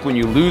you make when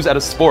you lose at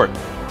a sport.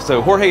 So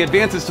Jorge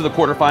advances to the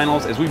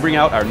quarterfinals as we bring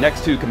out our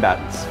next 2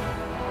 combatants.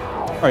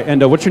 All right,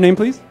 and what's your name,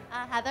 please?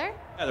 Heather.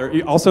 Heather,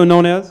 you also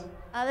known as?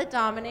 The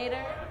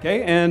Dominator.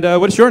 Okay, and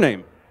what's your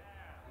name?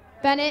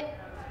 Bennett.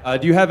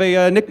 Do you have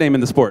a nickname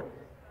in the sport?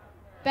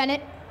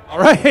 Bennett. All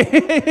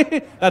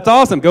right, that's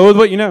awesome. Go with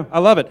what you know. I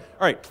love it.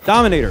 All right,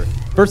 Dominator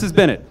versus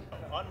Bennett.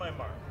 On my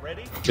mark,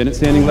 ready? Bennett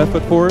standing left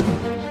foot forward.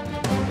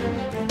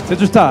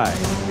 Scissors tie.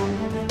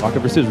 Rock,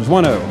 paper, scissors.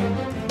 1-0.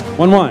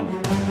 1-1.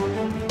 At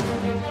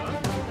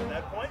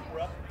that point,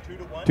 we're up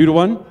 2-1.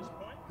 2-1.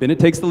 Bennett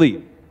takes the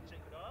lead.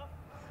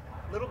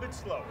 A little bit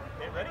slower.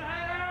 Okay, ready?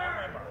 On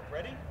my mark,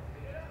 ready?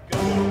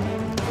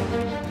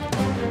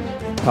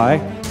 Tie.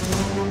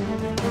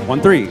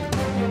 1-3.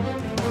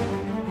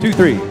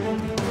 2-3.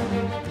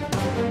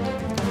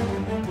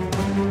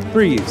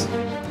 Threes.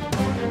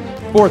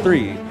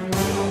 4-3.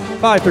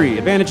 5-3.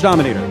 Advantage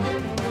Dominator.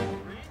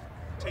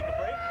 Take a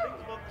break. Think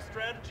about the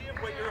strategy of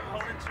what your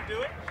opponents are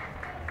doing.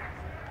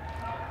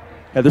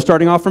 Heather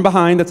starting off from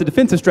behind. That's a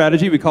defensive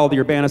strategy we call the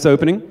Urbanus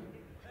opening.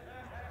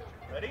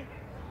 Ready?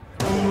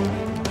 5-4.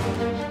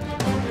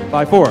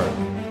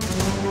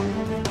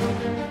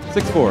 6-4.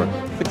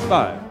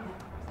 6-5.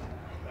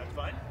 That's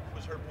fine. It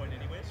was her point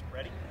anyways.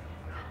 Ready?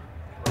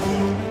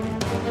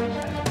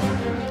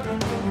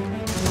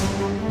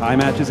 Tie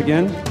matches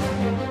again.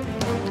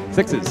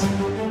 Sixes.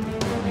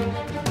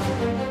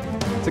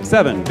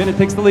 6-7. Bennett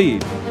takes the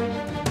lead.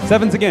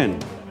 Sevens again.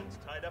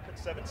 Tied up at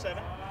 7-7.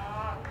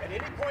 At any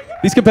point,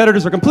 These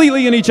competitors are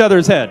completely in each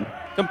other's head.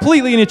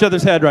 Completely in each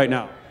other's head right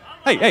now.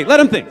 Hey, hey, let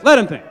him think. Let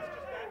him think.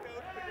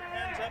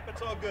 hands up.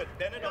 It's all good.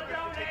 Bennett, I'll get you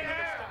to take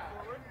another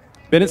step forward.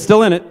 Bennett's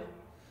still in it.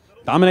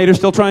 Dominator's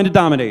still trying to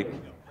dominate.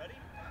 Ready?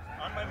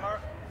 On my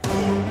mark.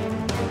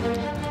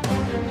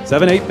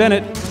 7-8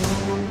 Bennett.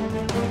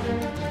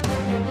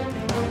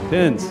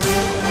 Tens.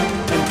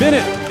 And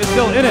Bennett is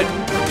still in it.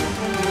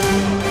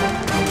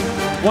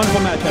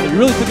 Wonderful match, Heather. You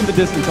really took him the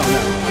distance on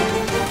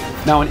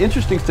that. Now, an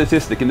interesting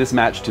statistic in this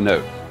match to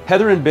note.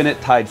 Heather and Bennett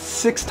tied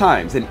 6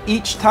 times, and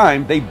each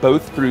time they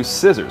both threw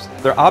scissors.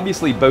 They're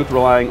obviously both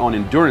relying on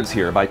endurance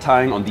here by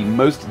tying on the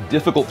most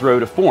difficult throw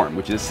to form,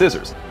 which is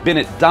scissors.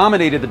 Bennett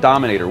dominated the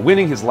Dominator,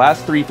 winning his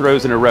last 3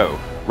 throws in a row.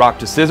 Rock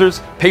to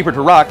scissors, paper to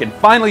rock, and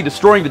finally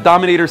destroying the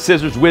Dominator's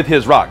scissors with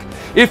his rock.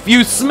 If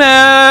you smell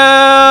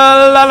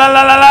la la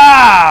la la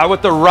la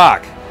what the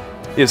rock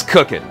is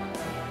cooking.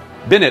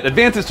 Bennett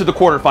advances to the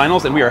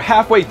quarterfinals, and we are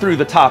halfway through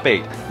the top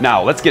 8.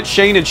 Now, let's get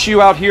Shane and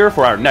Shu out here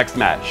for our next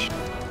match.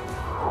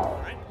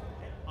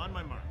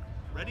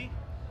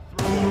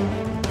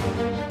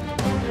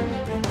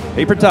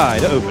 Paper tie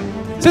to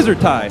open. Scissor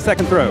tie,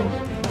 second throw.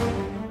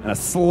 And a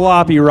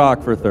sloppy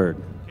rock for third.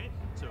 Okay,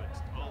 so it's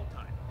all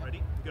tied.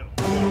 Ready? Go.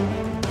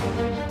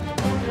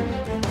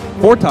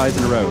 4 ties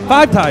in a row.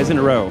 5 ties in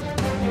a row.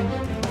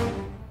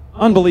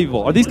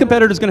 Unbelievable. Are these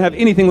competitors going to have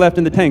anything left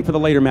in the tank for the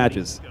later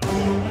matches?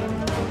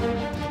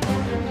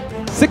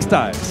 6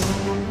 ties.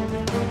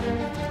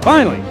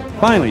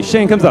 Finally,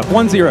 Shane comes up.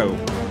 1-0.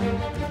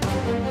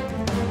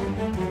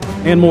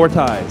 And more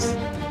ties.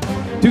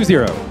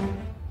 2-0.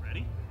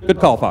 Good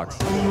call, Fox.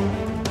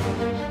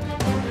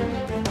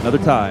 Another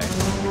tie.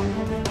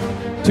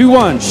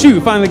 2-1. Shu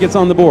finally gets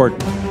on the board.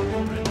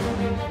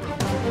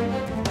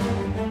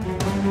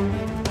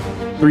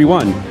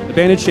 3-1.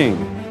 Advantage Shane.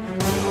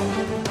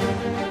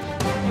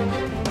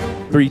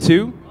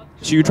 3-2.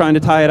 Shu trying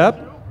to tie it up.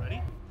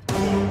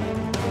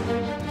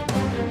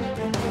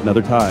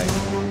 Another tie.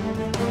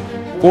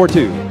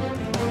 4-2.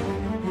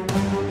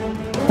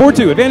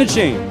 4-2. Advantage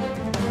Shane.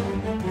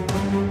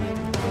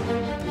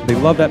 They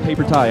love that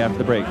paper tie after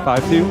the break.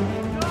 5-2,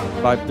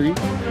 5-3.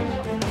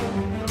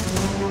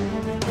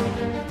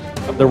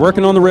 They're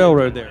working on the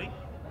railroad there.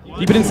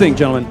 Keep it in sync,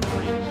 gentlemen.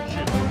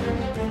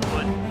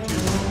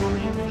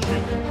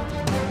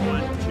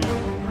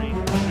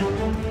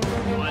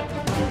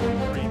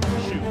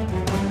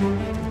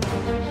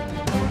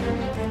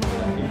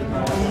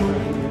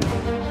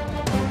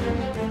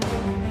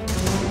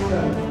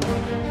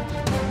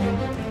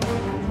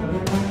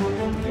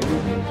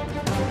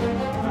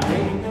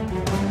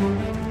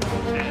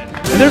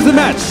 There's the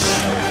match.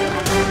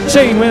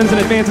 Shane wins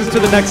and advances to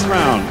the next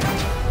round.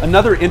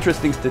 Another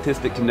interesting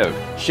statistic to note.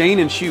 Shane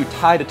and Shu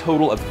tied a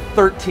total of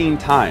 13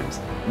 times.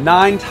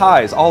 9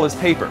 ties, all as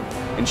paper.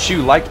 And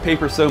Shu liked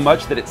paper so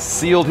much that it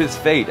sealed his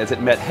fate as it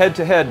met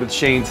head-to-head with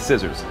Shane's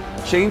scissors.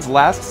 Shane's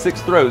last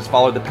 6 throws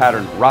followed the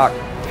pattern rock,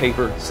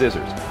 paper,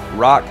 scissors.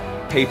 Rock,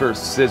 paper,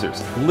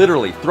 scissors.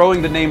 Literally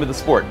throwing the name of the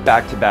sport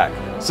back to back.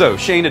 So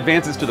Shane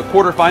advances to the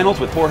quarterfinals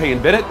with Jorge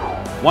and Bennett.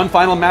 One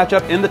final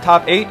matchup in the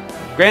top 8.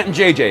 Grant and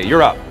JJ,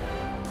 you're up.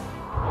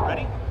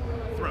 Ready?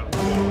 Throw.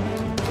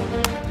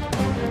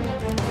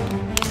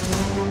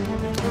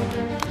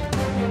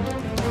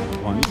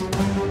 One.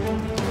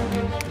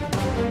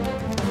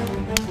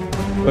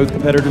 Both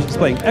competitors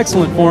displaying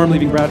excellent form,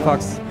 leaving Brad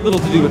Fox little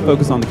to do but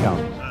focus on the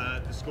count.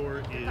 The score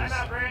is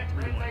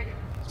 3-1.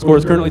 Score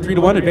is currently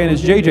 3-1.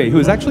 Advantage JJ, who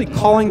is actually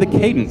calling the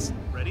cadence.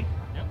 Ready?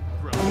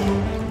 Throw.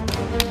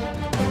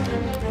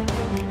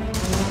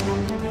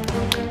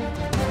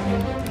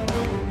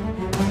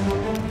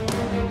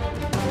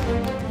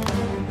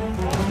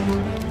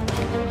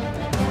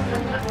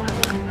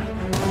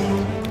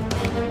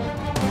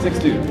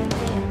 6-2,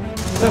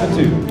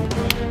 7-2,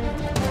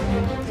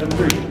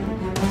 7-3,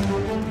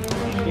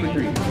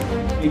 8-3,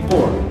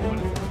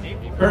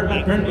 8-4.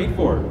 Current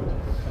 8-4.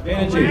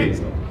 Advantage JJ.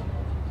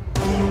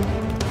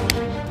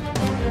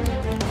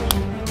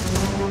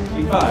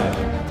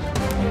 8-5.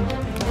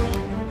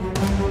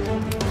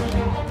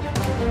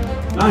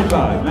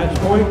 9-5. Match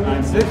point.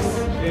 9-6.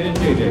 Advantage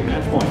JJ.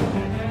 Match point.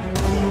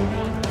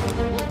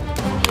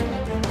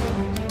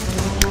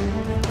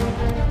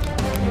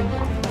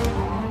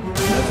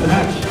 That's the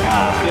match.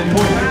 10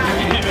 points.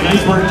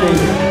 Nice work,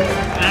 JJ.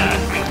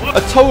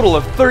 A total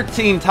of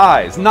 13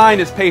 ties. 9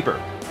 is paper.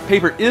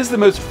 Paper is the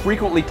most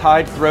frequently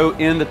tied throw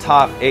in the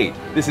top 8.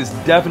 This is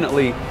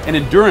definitely an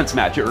endurance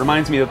match. It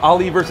reminds me of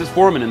Ali versus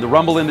Foreman in the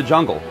Rumble in the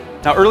Jungle.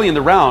 Now, early in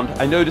the round,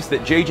 I noticed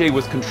that JJ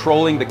was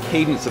controlling the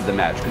cadence of the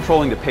match,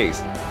 controlling the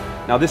pace.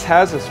 Now, this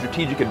has a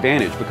strategic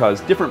advantage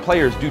because different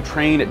players do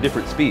train at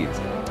different speeds.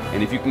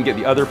 And if you can get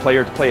the other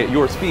player to play at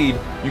your speed,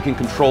 you can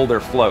control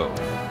their flow.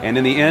 And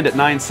in the end, at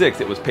 9-6,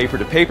 it was paper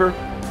to paper,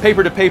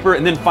 paper to paper,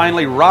 and then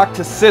finally rock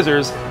to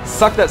scissors.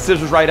 Suck that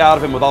scissors right out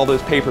of him with all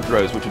those paper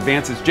throws, which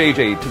advances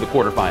JJ to the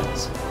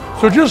quarterfinals.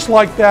 So just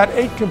like that,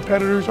 8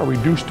 competitors are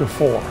reduced to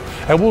 4.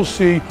 And we'll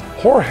see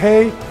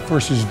Jorge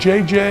versus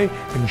JJ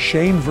and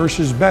Shane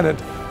versus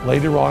Bennett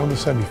later on in the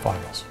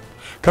semifinals.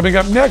 Coming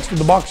up next in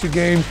the Moxie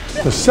Games,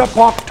 the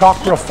Sepak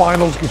Takraw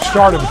finals get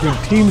started between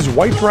teams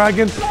White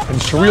Dragon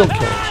and Surreal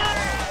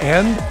Killers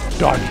and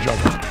Dodge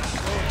Juggle.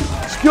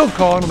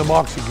 SkillCon and the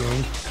Moxie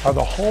Games are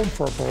the home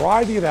for a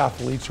variety of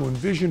athletes who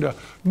envisioned a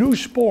new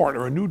sport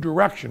or a new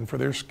direction for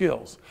their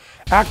skills.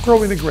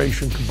 Acro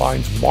integration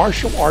combines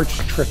martial arts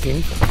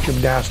tricking,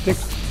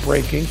 gymnastics,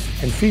 breaking,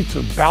 and feats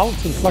of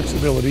balance and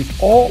flexibility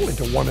all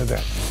into one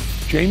event.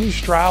 Jamie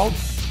Stroud,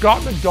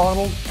 Scott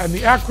McDonald, and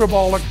the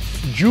acrobolic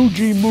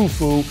Juji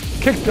Mufu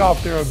kicked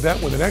off their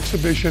event with an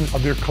exhibition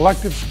of their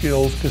collective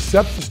skills to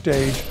set the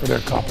stage for their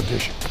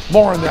competition.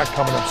 More on that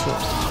coming up soon.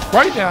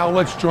 Right now,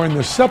 let's join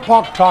the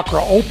Sepak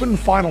Takraw Open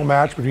final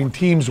match between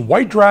teams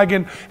White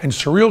Dragon and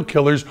Surreal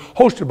Killers,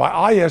 hosted by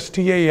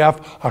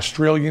ISTAF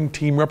Australian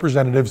team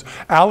representatives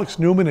Alex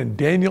Newman and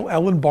Daniel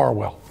Ellen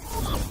Barwell.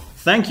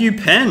 Thank you,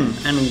 Penn,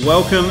 and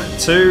welcome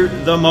to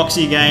the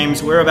Moxie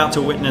Games. We're about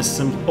to witness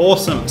some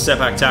awesome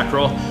Sepak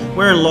Takraw.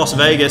 We're in Las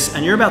Vegas,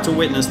 and you're about to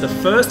witness the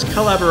first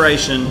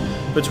collaboration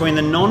between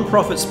the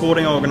non-profit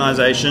sporting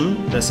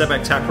organization, the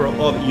Sepak Takraw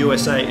of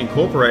USA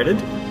Incorporated,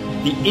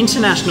 the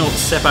International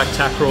Sepak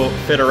Takraw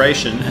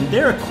Federation, and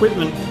their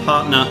equipment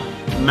partner,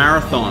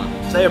 Marathon.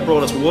 They have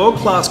brought us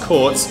world-class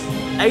courts,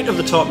 8 of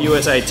the top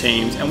USA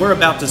teams, and we're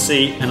about to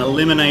see an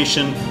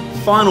elimination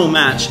final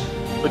match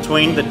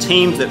between the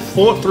teams that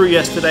fought through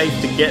yesterday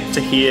to get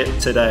to here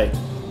today.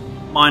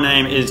 My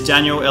name is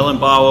Daniel Ellen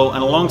Barwell,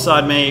 and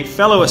alongside me,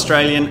 fellow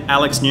Australian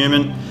Alex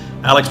Newman.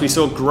 Alex, we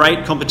saw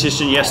great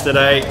competition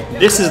yesterday.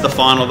 This is the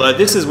final though,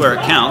 this is where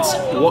it counts.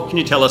 What can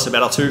you tell us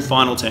about our 2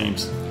 final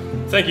teams?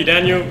 Thank you,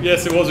 Daniel.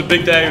 Yes, it was a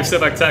big day of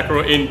Sepak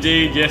Takraw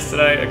indeed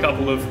yesterday, a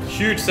couple of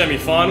huge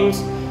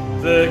semi-finals.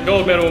 The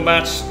gold medal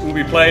match will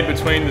be played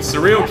between the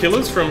Surreal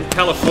Killers from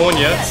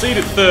California,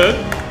 seeded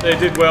 3rd. They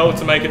did well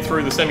to make it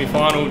through the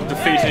semi-final,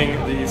 defeating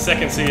the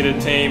 2nd-seeded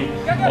team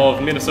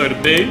of Minnesota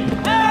B.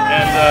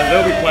 And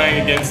they'll be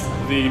playing against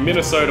the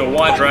Minnesota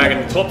White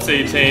Dragon, the top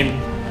seed team.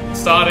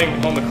 Starting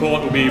on the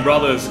court will be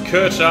brothers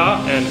Kerchar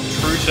and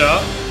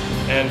Truchar,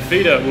 and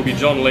feeder will be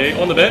John Lee.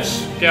 On the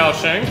bench, Gao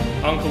Sheng,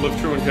 uncle of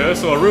True and Kerr,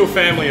 so a real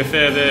family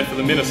affair there for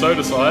the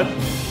Minnesota side.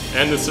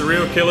 And the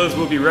Surreal Killers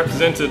will be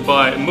represented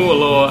by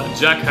Mualaw,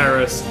 Jack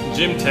Harris,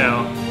 Jim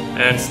Tao,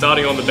 and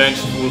starting on the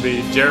bench will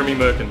be Jeremy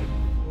Merkin.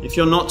 If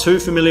you're not too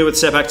familiar with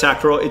Sepak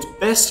Takraw, it's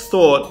best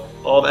thought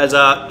of as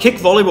a kick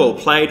volleyball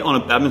played on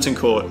a badminton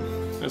court.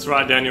 That's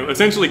right, Daniel.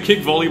 Essentially kick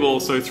volleyball,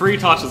 so 3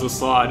 touches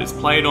aside. It's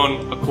played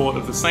on a court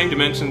of the same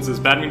dimensions as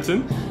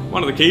badminton.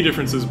 One of the key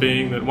differences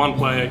being that one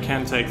player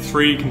can take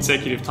 3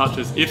 consecutive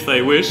touches if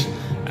they wish.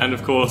 And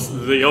of course,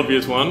 the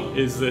obvious one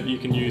is that you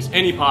can use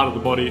any part of the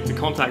body to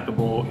contact the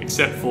ball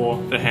except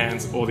for the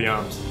hands or the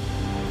arms.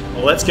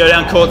 Well, let's go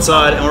down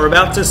courtside, and we're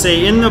about to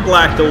see in the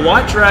black the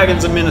White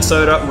Dragons of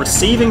Minnesota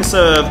receiving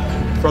serve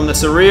from the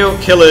Surreal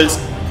Killers,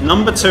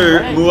 number 2,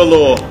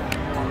 Mualaw.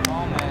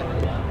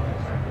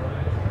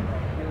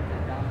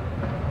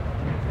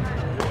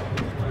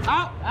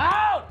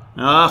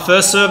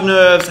 First serve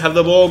nerves, have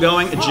the ball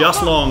going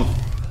just long.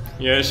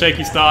 Yeah,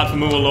 shaky start for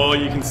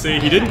Mualaw. You can see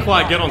he didn't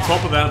quite get on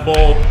top of that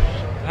ball.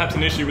 Perhaps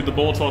an issue with the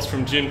ball toss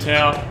from Jim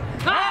Tao.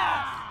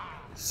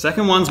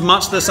 Second one's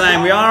much the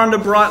same. We are under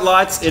bright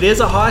lights. It is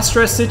a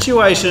high-stress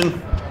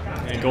situation.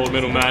 And gold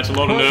medal match. A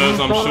lot of nerves,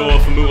 I'm sure,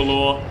 for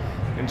Mualaw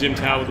and Jim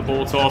Tao with the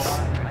ball toss.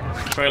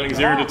 Trailing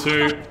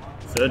 0-2.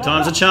 Third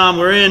time's a charm.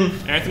 We're in.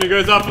 Anthony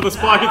goes up for the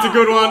spike. It's a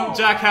good one.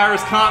 Jack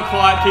Harris can't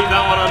quite keep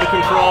that one under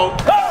control.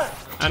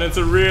 And it's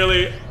a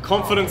really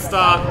confident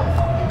start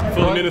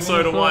for the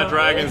Minnesota White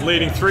Dragons,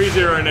 leading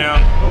 3-0 now.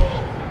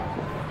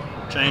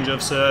 Change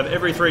of serve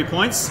every 3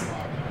 points.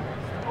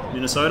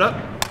 Minnesota.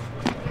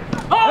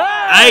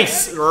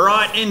 Ace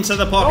right into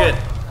the pocket.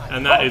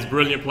 And that is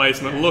brilliant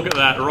placement. Look at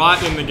that,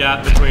 right in the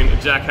gap between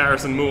Jack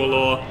Harris and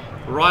Mualaw.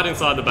 Right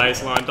inside the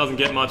baseline, doesn't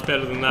get much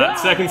better than that.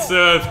 Second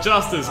serve,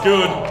 just as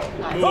good.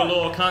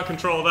 Mualaw can't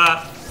control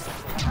that.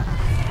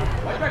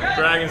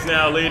 Dragons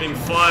now leading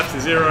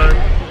 5-0.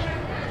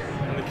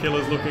 And the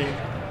Killers looking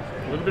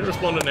a little bit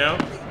respondent now.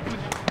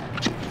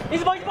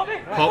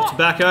 Popped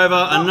back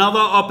over, another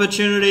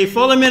opportunity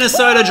for the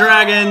Minnesota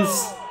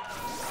Dragons.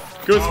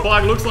 Good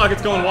spike, looks like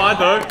it's gone wide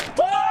though.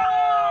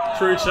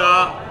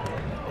 Truchar,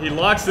 he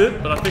likes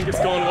it, but I think it's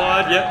gone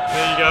wide. Yep,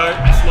 there you go.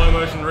 Slow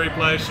motion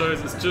replay shows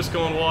it's just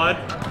gone wide.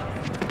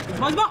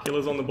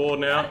 Killers on the board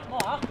now.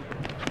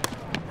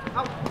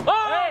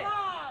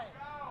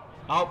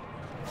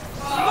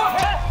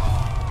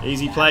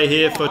 Easy play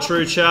here for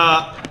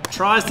Truchar.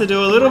 Tries to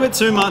do a little bit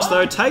too much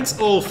though, takes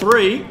all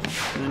three,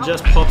 and then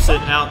just pops it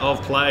out of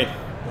play.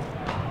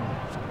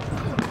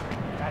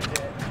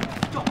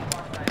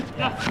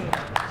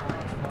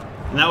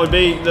 And that would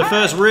be the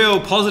first real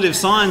positive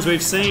signs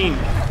we've seen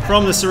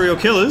from the Serial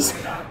Killers.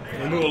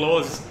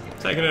 Mualaw's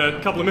taken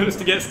a couple of minutes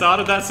to get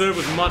started. That serve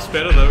was much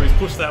better though. He's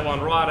pushed that one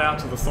right out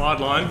to the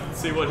sideline. Let's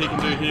see what he can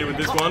do here with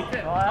this one.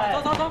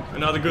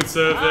 Another good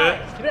serve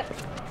there.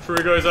 True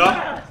goes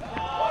up.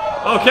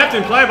 Oh, kept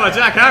in play by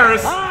Jack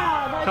Harris.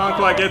 Can't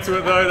quite get to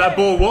it though. That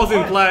ball was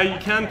in play. You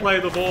can play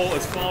the ball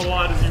as far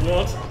wide as you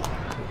want.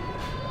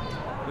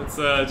 It's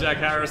Jack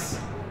Harris.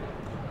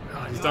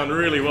 He's done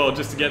really well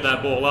just to get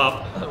that ball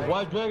up.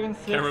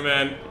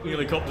 Cameraman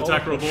nearly copped a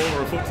Takraw ball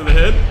or a foot to the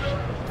head.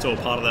 It's all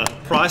part of the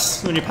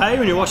price when you pay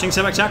when you're watching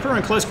Sepak Takraw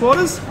in close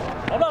quarters.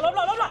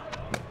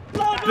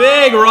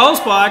 Big roll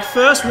spike,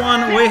 first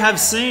one we have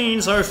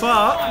seen so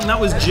far, and that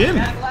was Jim.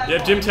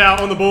 Yeah, Jim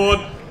Tao on the board.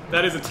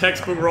 That is a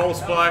textbook roll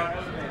spike.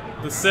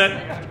 The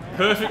set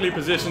perfectly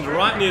positioned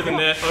right near the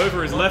net,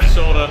 over his left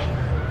shoulder.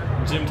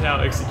 Jim Tao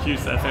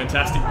executes that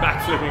fantastic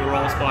back-flipping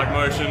roll spike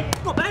motion.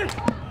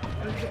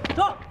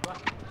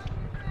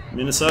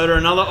 Minnesota,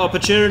 another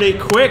opportunity,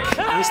 quick.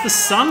 It's the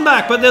sun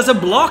back, but there's a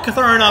block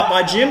thrown up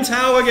by Jim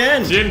Tao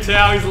again. Jim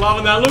Tao, he's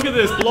loving that. Look at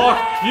this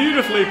block,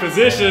 beautifully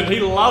positioned.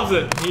 He loves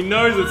it. He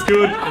knows it's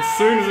good as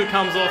soon as it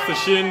comes off the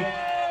shin.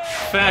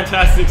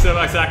 Fantastic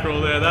Sepak Takraw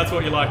there. That's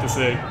what you like to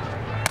see.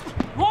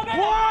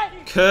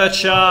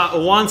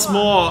 Kirchar once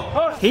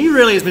more. He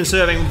really has been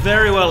serving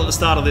very well at the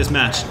start of this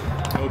match.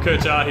 Well,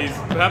 Kirchar, he's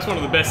perhaps one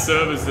of the best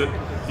servers that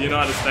the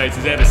United States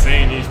has ever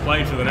seen. He's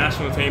played for the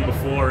national team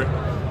before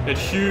at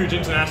huge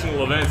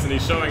international events, and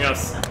he's showing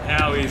us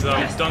how he's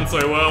done so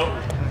well.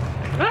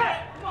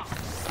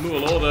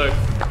 Mualaw though,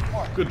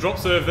 good drop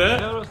serve there.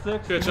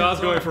 Kirchar's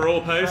going for all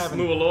pace.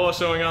 Mualaw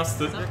showing us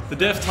that the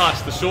deft touch,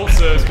 the short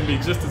serves can be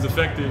just as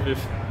effective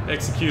if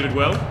executed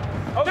well.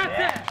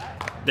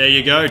 There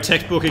you go,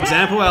 textbook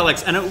example,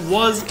 Alex, and it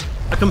was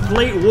a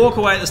complete walk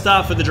away at the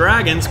start for the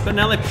Dragons, but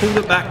now they pulled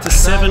it back to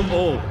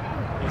 7-all.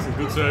 That's a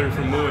good serving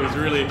from Moore. He's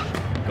really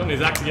gotten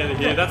his act together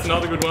here. That's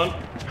another good one.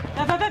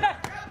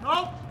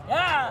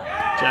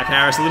 Jack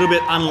Harris a little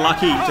bit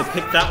unlucky to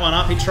pick that one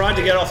up. He tried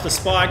to get off the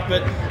spike,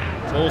 but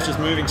the ball's just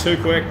moving too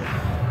quick.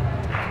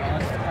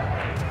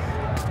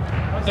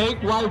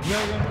 8 wide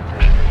Dragon.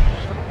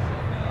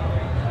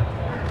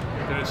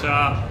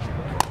 Kirchar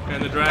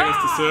and the Dragons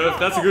to serve.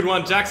 That's a good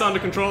one. Jack's under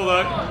control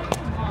though.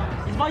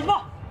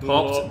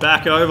 Popped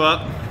back over.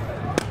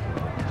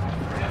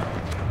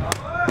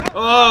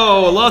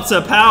 Oh, lots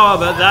of power,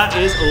 but that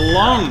is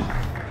long.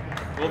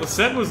 Well, the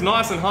set was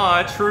nice and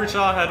high.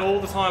 Truchar had all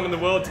the time in the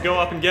world to go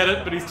up and get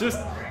it, but he's just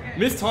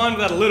mistimed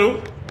that a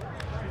little.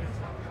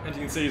 As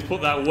you can see, he's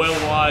put that well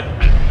wide.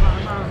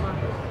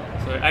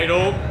 So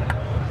 8-all.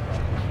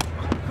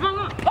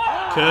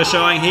 Kerr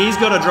showing he's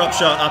got a drop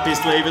shot up his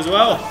sleeve as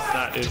well.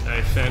 That is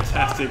a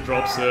fantastic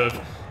drop serve.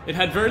 It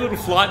had very little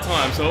flight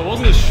time, so it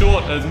wasn't as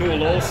short as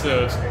Mualaw's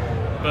serves,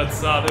 but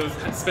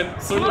it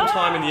spent so little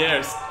time in the air.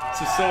 It's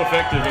just so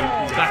effective,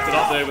 and he's backed it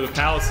up there with a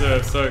power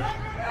serve. So you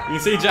can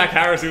see Jack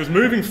Harris, he was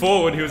moving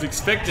forward, he was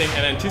expecting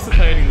and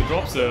anticipating the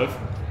drop serve.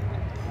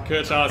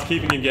 Kirchar's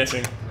keeping him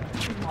guessing.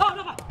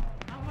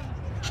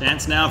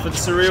 Chance now for the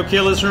Serial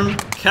Killers from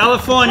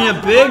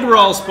California. Big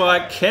roll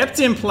spike,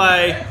 kept in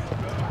play.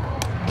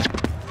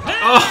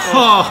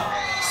 Oh,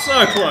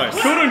 so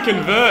close. Couldn't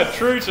convert,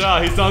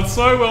 Truchar. He's done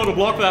so well to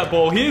block that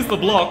ball. Here's the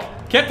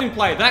block, kept in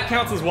play. That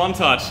counts as one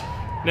touch.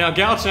 Now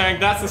Gao Chang,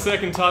 that's the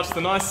second touch,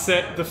 the nice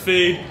set, the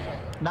feed.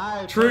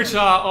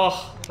 Truchar,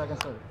 oh,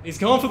 he's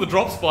gone for the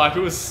drop spike.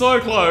 It was so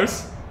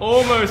close.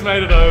 Almost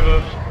made it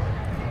over.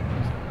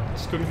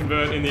 Just couldn't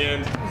convert in the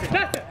end.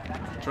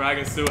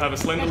 Dragons still have a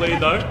slender lead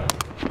though.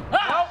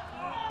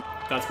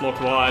 That's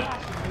blocked wide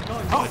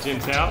by Jin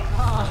Tao.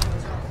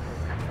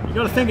 You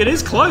got to think it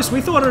is close.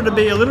 We thought it would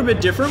be a little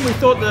bit different. We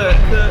thought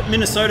the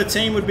Minnesota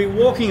team would be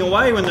walking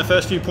away when the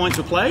first few points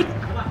were played.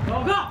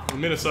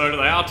 Minnesota,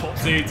 they are top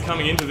seeds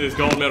coming into this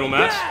gold medal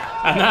match,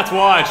 and that's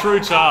why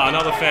Truchar,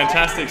 another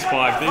fantastic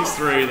spike. These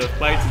three, they've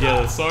played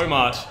together so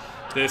much.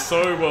 They're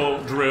so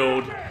well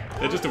drilled.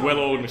 They're just a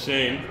well-oiled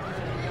machine.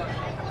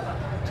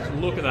 Just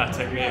look at that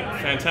technique.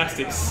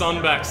 Fantastic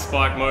sunback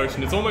spike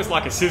motion. It's almost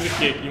like a scissor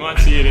kick. You might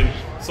see it in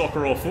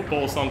soccer or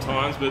football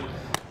sometimes, but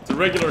it's It's a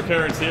regular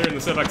occurrence here in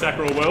the Sepak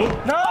Takraw world.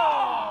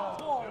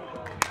 No!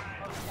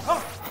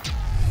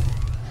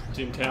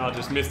 Jim Tower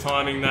just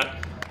mistiming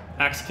that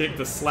axe kick,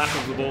 the slap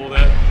of the ball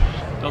there.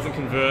 Doesn't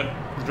convert.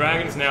 The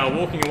Dragons now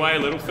walking away a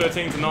little,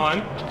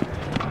 13-9.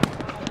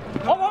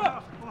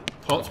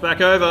 Pops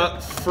back over.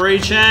 Free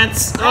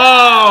chance.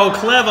 Oh,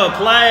 clever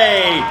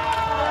play.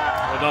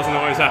 It doesn't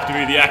always have to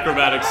be the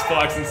acrobatic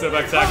spikes in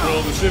Sepak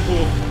Takraw. The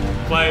simple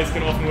plays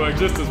can often work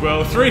just as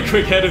well. 3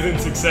 quick headers in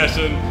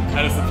succession,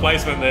 and it's the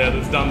placement there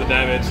that's done the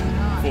damage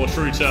for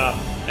Trucha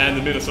and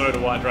the Minnesota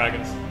White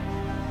Dragons.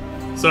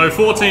 So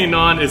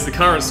 14-9 is the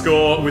current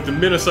score with the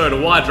Minnesota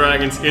White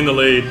Dragons in the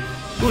lead.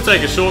 We'll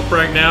take a short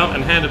break now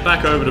and hand it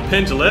back over to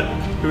Penn, Jillette,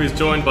 who is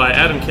joined by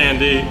Adam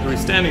Candy, who is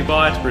standing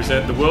by to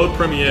present the world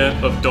premiere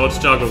of Dodge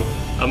Juggle,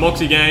 a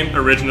Moxie Game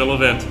original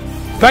event.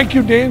 Thank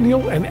you,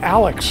 Daniel and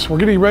Alex. We're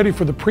getting ready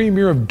for the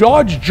premiere of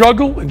Dodge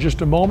Juggle in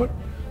just a moment.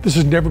 This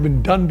has never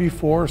been done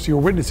before, so you're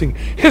witnessing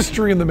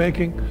history in the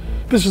making.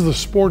 This is the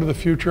sport of the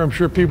future. I'm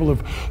sure people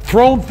have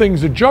thrown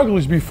things at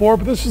jugglers before,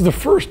 but this is the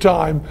first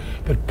time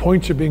that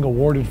points are being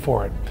awarded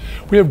for it.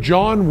 We have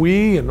John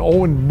Wee and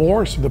Owen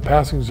Morse of the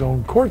Passing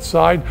Zone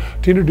courtside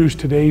to introduce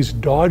today's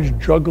Dodge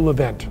Juggle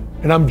event.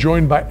 And I'm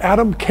joined by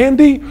Adam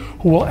Candy,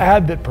 who will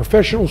add that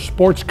professional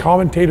sports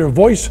commentator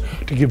voice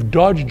to give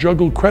Dodge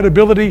Juggle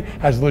credibility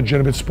as a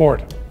legitimate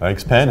sport.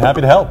 Thanks, Penn.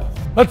 Happy to help.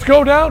 Let's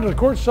go down to the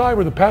courtside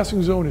where the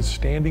Passing Zone is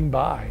standing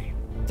by.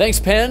 Thanks,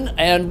 Penn,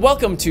 and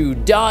welcome to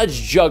Dodge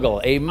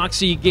Juggle, a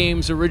Moxie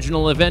Games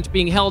original event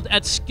being held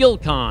at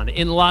SkillCon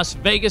in Las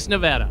Vegas,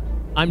 Nevada.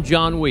 I'm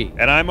John Wee.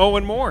 And I'm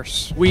Owen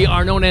Morse. We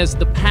are known as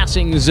the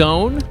Passing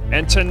Zone.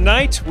 And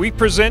tonight we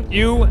present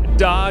you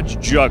Dodge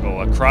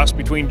Juggle, a cross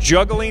between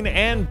juggling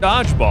and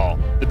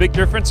dodgeball. The big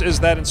difference is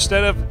that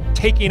instead of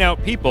taking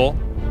out people,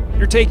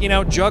 you're taking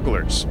out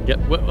jugglers. Yeah,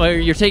 well,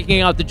 you're taking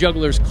out the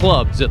jugglers'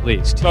 clubs, at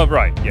least. Oh,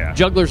 right, yeah.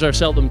 Jugglers are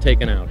seldom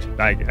taken out.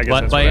 I guess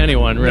that's by right.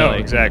 anyone, really. No,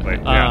 exactly.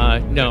 Yeah.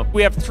 No.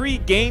 We have 3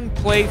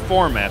 gameplay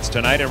formats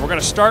tonight, and we're going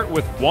to start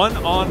with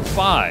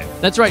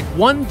 1-on-5. That's right,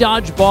 1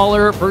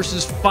 dodgeballer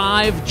versus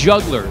 5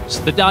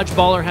 jugglers. The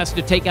dodgeballer has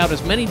to take out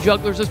as many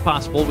jugglers as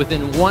possible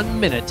within 1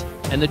 minute,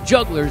 and the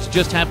jugglers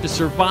just have to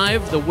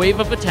survive the wave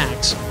of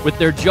attacks with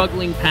their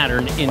juggling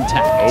pattern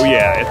intact. Oh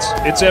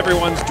yeah, it's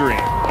everyone's dream.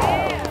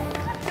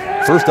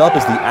 First up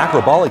is the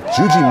acrobolic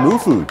Juji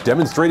Mufu,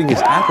 demonstrating his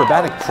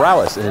acrobatic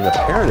prowess in an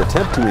apparent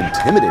attempt to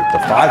intimidate the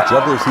 5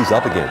 jugglers he's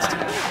up against.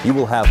 He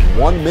will have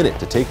 1 minute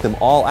to take them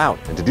all out,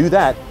 and to do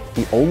that,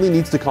 he only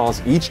needs to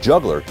cause each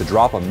juggler to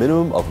drop a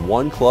minimum of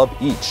 1 club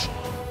each.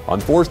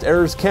 Unforced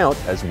errors count,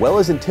 as well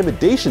as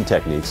intimidation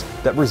techniques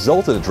that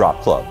result in a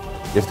drop club.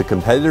 If the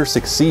competitor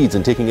succeeds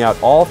in taking out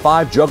all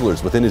 5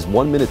 jugglers within his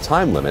 1 minute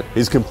time limit,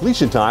 his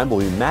completion time will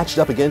be matched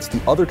up against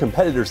the other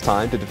competitor's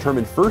time to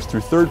determine 1st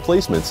through 3rd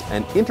placements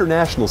and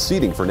international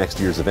seeding for next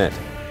year's event.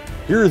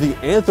 Here are the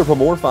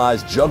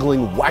anthropomorphized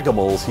juggling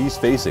whack-a-moles he's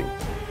facing.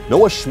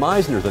 Noah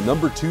Schmeisner, the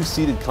number 2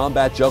 seeded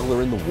combat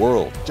juggler in the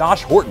world.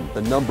 Josh Horton,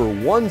 the number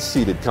 1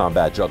 seeded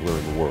combat juggler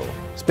in the world.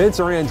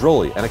 Spencer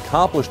Androli, an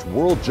accomplished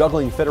World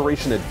Juggling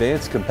Federation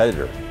advanced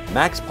competitor.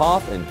 Max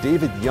Poff and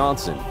David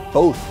Janssen,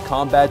 both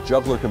combat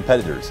juggler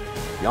competitors.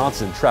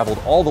 Janssen traveled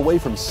all the way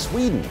from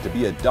Sweden to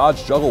be a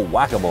Dodge Juggle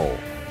whack-a-mole.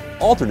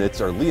 Alternates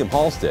are Liam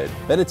Halstead,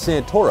 Bennett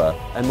Santora,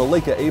 and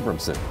Malika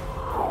Abramson.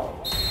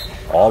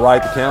 All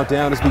right, the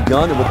countdown has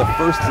begun, and with the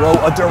first throw,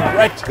 a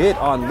direct hit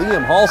on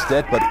Liam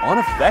Halstead, but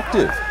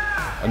ineffective.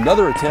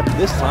 Another attempt,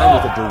 this time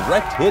with a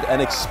direct hit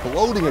and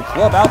exploding a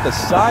club out the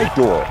side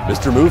door.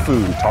 Mr.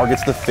 Mufu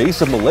targets the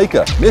face of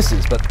Malika,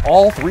 misses, but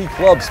all 3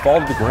 clubs fall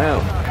to the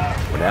ground.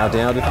 We're now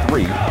down to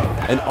 3.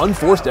 An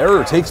unforced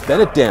error takes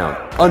Bennett down.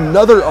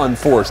 Another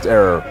unforced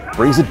error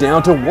brings it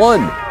down to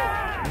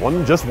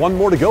 1. Just one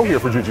more to go here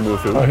for Juji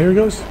Mufu. Oh, here he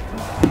goes.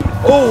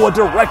 Oh, a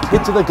direct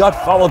hit to the gut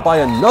followed by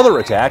another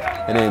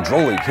attack, and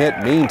Androli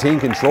can't maintain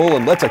control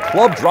and lets a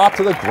club drop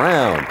to the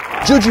ground.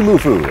 Juji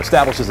Mufu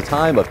establishes a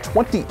time of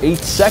 28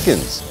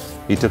 seconds.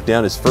 He took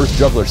down his first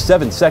juggler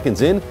 7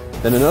 seconds in,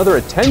 then another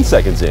at 10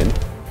 seconds in.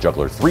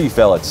 Juggler 3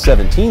 fell at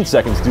 17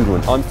 seconds due to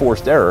an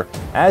unforced error,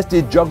 as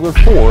did Juggler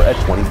 4 at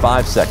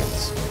 25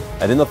 seconds.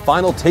 And in the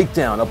final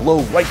takedown, a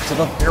blow right to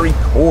the very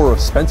core of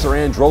Spencer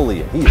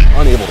Androli, and he is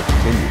unable to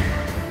continue.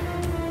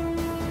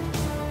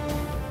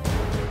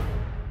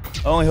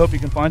 I only hope you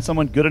can find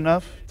someone good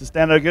enough to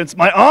stand out against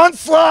my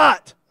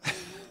onslaught!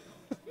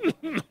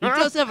 He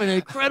does have an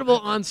incredible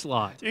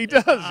onslaught. He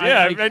does,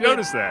 yeah, I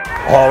noticed that.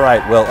 All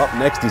right, well, up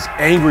next is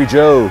Angry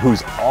Joe,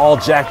 who's all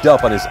jacked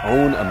up on his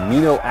own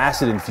amino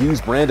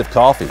acid-infused brand of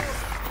coffee.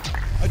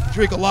 I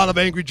drink a lot of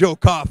Angry Joe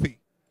coffee.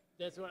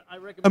 That's what I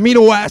recommend.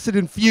 Amino acid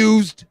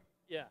infused,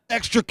 yeah.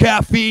 Extra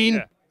caffeine.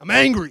 Yeah. I'm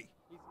angry.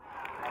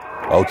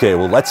 Okay,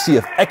 well, let's see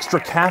if extra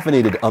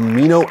caffeinated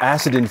amino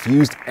acid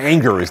infused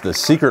anger is the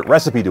secret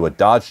recipe to a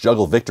dodge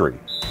juggle victory.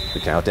 The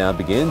countdown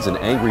begins and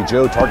Angry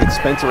Joe targets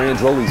Spencer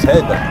Androli's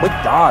head, but quick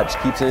dodge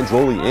keeps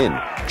Androli in.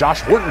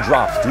 Josh Horton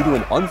drops due to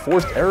an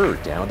unforced error,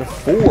 down to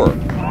 4.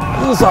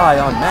 Bullseye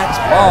on Max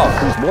Bob,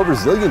 who's more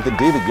resilient than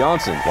David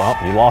Janssen. Well,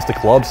 he lost a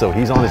club, so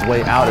he's on his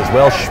way out as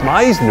well.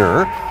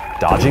 Schmeisner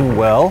dodging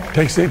well.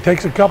 Takes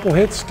a couple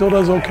hits, still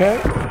does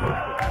okay.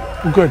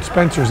 Good,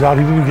 Spencer's out.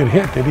 He didn't even get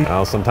hit, did he?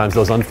 Well, sometimes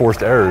those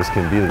unforced errors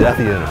can be the death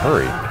of you in a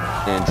hurry.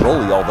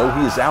 Androli, although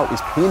he is out, is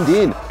pinned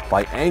in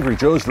by Angry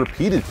Joe's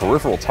repeated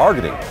peripheral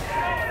targeting.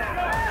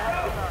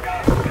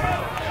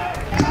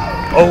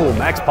 Oh,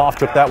 Max Poff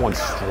took that one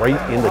straight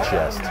in the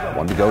chest.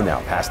 1 to go now,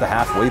 past the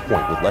halfway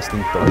point with less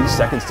than 30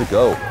 seconds to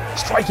go.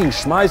 Striking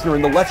Schmeisner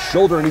in the left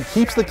shoulder, and he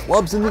keeps the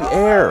clubs in the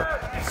air.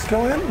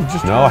 Still in?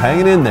 No,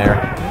 hanging in there.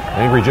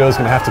 Angry Joe's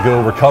going to have to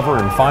go recover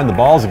and find the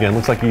balls again.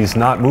 Looks like he's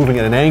not moving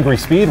at an angry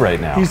speed right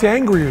now. He's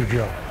angrier,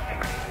 Joe.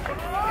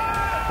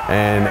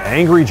 And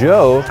Angry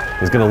Joe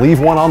is going to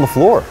leave one on the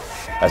floor.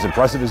 As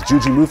impressive as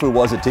Juji Mufu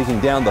was at taking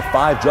down the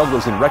 5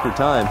 jugglers in record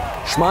time,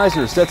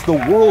 Schmeisner sets the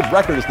world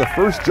record as the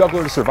first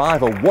juggler to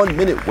survive a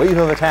 1-minute wave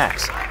of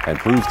attacks and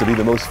proves to be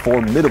the most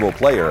formidable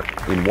player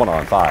in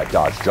 1-on-5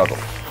 dodge juggle.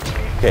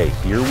 Okay,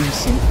 here we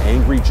see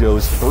Angry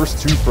Joe's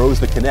first 2 throws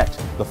that connect.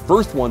 The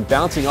first one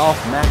bouncing off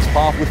Max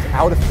Poff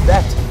without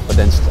effect, but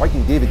then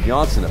striking David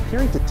Janssen,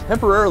 appearing to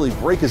temporarily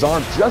break his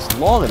arm just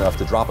long enough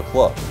to drop a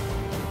club.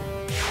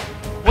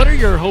 What are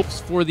your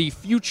hopes for the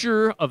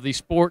future of the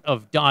sport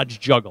of dodge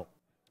juggle?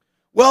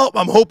 Well,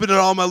 I'm hoping that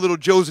all my little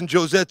Joes and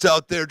Josettes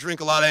out there drink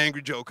a lot of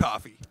Angry Joe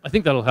coffee. I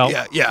think that'll help.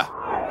 Yeah.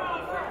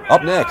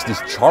 Up next is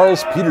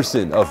Charles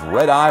Peterson of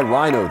Red Eye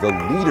Rhino, the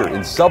leader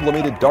in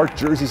sublimated dart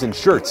jerseys and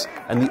shirts,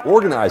 and the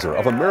organizer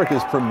of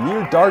America's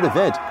premier dart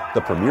event,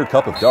 the Premier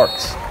Cup of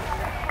Darts.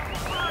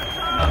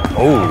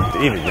 Oh,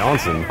 David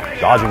Janssen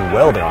dodging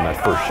well there on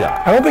that first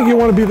shot. I don't think you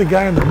want to be the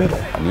guy in the middle.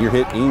 A near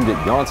hit aimed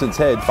at Janssen's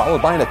head,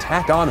 followed by an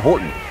attack on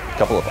Horton. A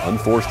couple of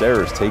unforced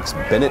errors takes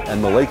Bennett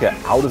and Maleka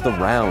out of the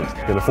round.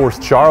 Going to force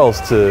Charles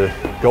to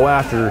go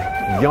after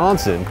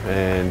Janssen,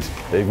 and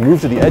they've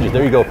moved to the edges.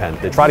 There you go, Penn.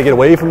 They try to get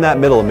away from that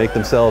middle and make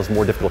themselves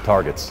more difficult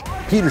targets.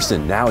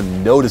 Peterson, now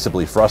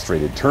noticeably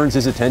frustrated, turns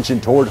his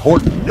attention toward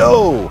Horton.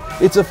 No!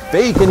 It's a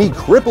fake, and he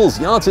cripples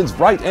Janssen's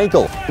right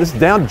ankle. This is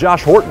down to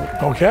Josh Horton.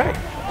 Okay.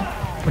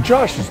 But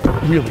Josh is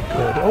really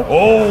good.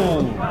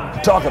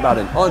 Talk about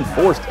an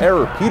unforced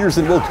error.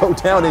 Peterson will go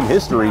down in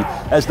history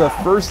as the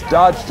first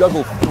dodge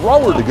juggle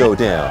thrower to go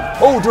down.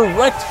 Oh,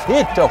 direct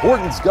hit to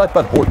Horton's gut,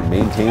 but Horton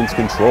maintains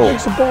control.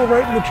 Takes the ball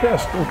right in the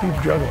chest. Still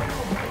keeps juggling.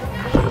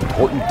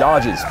 Horton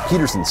dodges.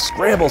 Peterson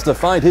scrambles to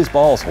find his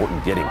balls.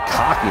 Horton getting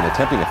cocky and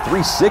attempting a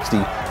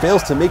 360.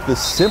 Fails to make the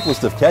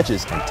simplest of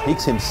catches and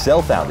takes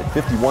himself out at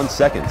 51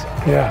 seconds.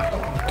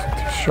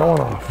 Yeah, showing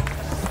off.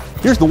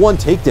 Here's the one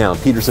takedown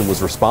Peterson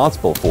was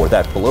responsible for,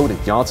 that blow to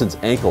Jansen's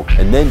ankle,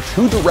 and then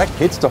 2 direct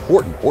hits to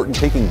Horton. Horton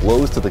taking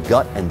blows to the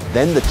gut and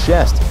then the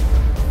chest.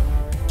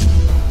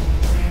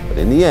 But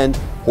in the end,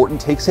 Horton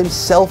takes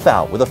himself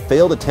out with a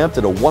failed attempt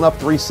at a 1-up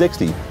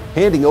 360,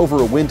 handing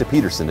over a win to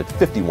Peterson at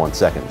 51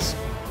 seconds.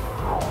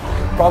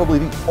 Probably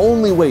the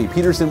only way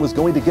Peterson was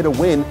going to get a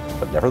win,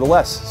 but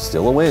nevertheless,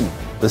 still a win.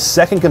 The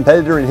second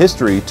competitor in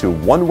history to,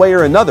 one way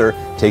or another,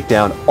 take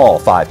down all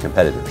 5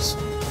 competitors.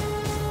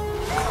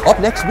 Up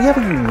next, we have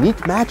a unique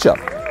matchup.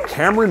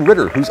 Cameron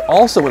Ritter, who's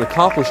also an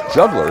accomplished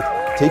juggler,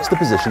 takes the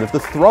position of the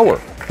thrower.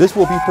 This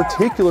will be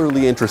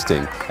particularly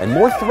interesting and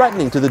more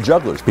threatening to the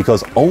jugglers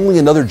because only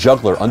another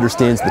juggler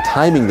understands the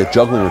timing that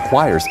juggling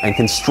requires and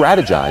can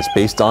strategize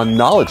based on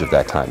knowledge of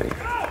that timing.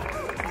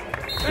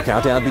 The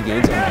countdown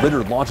begins and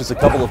Ritter launches a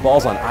couple of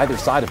balls on either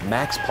side of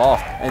Max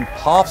Poff, and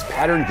Poff's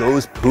pattern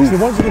goes poof. The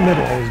ones in the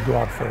middle always go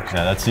out first.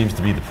 Yeah, that seems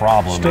to be the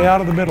problem. Stay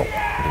out of the middle.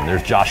 And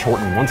there's Josh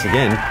Horton once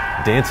again,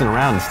 dancing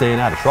around and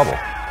staying out of trouble.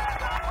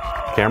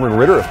 Cameron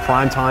Ritter of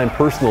Primetime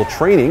Personal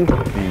Training,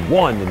 the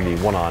 1 in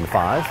the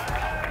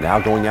 1-on-5. Now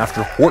going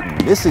after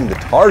Horton, missing the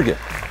target.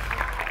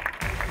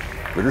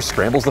 Ritter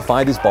scrambles to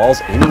find his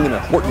balls, aiming in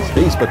at Horton's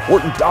face, but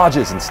Horton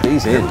dodges and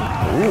stays in.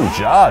 Ooh,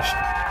 Josh.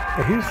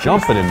 He's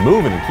jumping and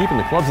moving and keeping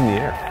the clubs in the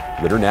air.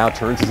 Ritter now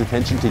turns his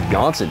attention to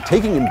Janssen,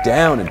 taking him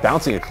down and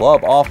bouncing a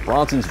club off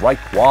Bronson's right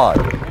quad.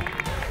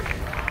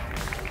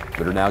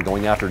 Ritter now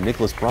going after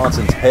Nicholas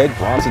Bronson's head,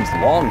 Bronson's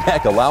long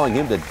neck, allowing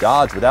him to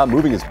dodge without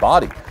moving his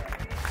body.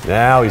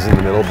 Now he's in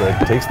the middle,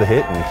 but takes the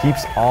hit and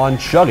keeps on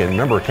chugging.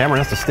 Remember, Cameron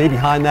has to stay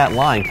behind that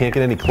line, can't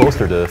get any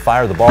closer to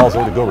fire the balls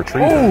or to go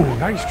retrieve them. Oh,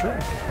 nice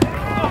trick.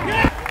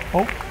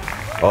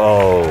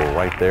 Oh,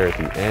 right there at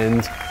the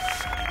end.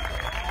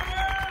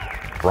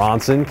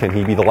 Bronson, can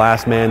he be the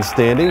last man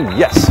standing?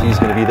 Yes, he's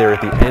going to be there at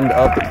the end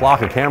of the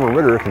clock, and Cameron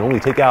Ritter can only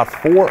take out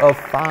 4 of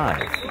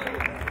 5.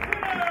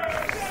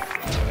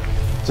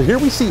 So here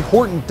we see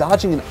Horton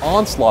dodging an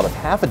onslaught of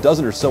half a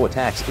dozen or so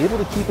attacks, able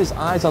to keep his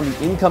eyes on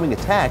the incoming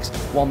attacks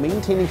while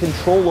maintaining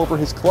control over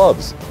his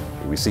clubs.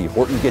 We see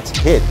Horton gets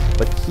hit,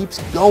 but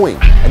keeps going.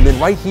 And then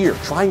right here,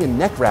 trying a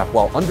neck wrap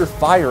while under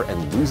fire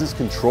and loses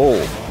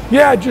control.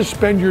 Yeah, just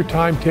spend your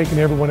time taking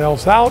everyone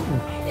else out,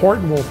 and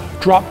Horton will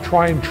drop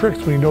trying tricks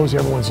when he knows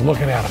everyone's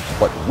looking at him.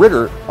 But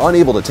Ritter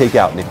unable to take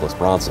out Nicholas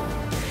Bronson.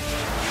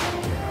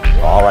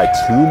 All right,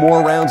 2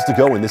 more rounds to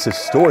go in this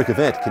historic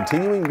event,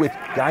 continuing with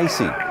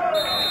Geisy.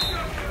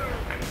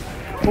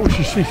 Oh,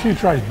 she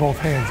tries both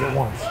hands at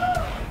once.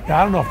 Yeah,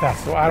 I don't know if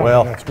that's think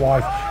that's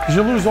wise, because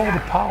you lose all the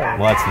power.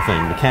 Well, that's the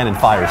thing. The cannon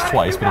fires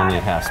twice, but only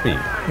at half speed.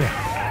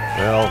 Yeah.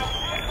 Well,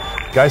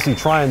 Geisy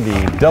trying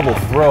the double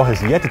throw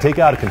has yet to take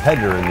out a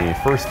competitor in the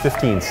first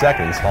 15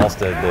 seconds.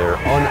 Halstead, they're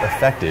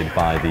unaffected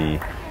by the,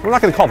 we're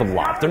not going to call them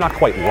lobs. They're not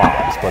quite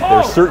lobs, but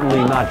they're certainly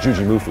not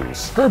Juji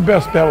Mufus. Her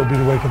best bet would be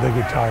to wait till they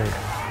get tired.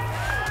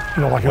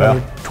 You know, like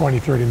another 20,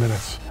 30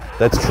 minutes.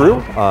 That's true,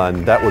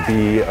 and that would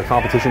be a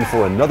competition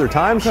for another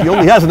time. She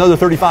only has another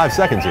 35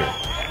 seconds here.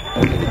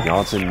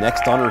 Johnson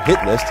next on her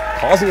hit list,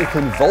 causing a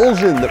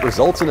convulsion that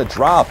results in a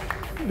drop.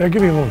 They're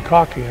getting a little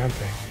cocky, aren't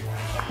they?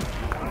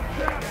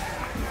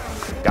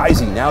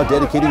 Geisy now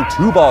dedicating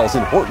 2 balls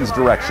in Horton's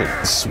direction,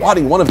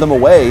 swatting one of them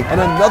away, and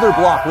another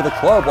block with a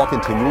club while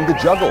continuing to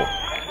juggle.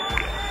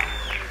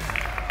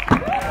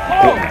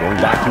 Horton going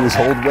back to his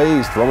old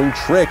ways, throwing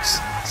tricks.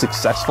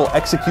 Successful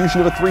execution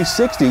of a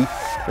 360.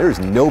 There is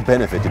no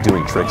benefit to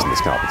doing tricks in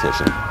this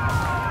competition.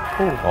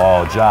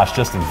 Oh, Josh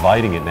just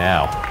inviting it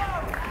now.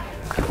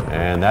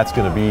 And that's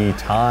going to be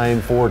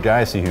time for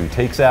Geisy, who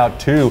takes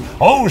out 2.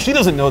 Oh, she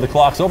doesn't know the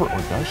clock's over.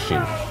 Or does she?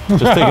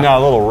 Just taking out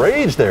a little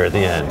rage there at the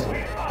end.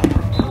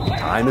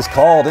 Time is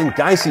called, and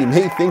Geisy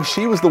may think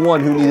she was the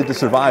one who needed to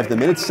survive the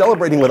minute,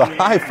 celebrating with a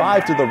high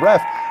five to the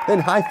ref, then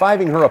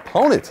high-fiving her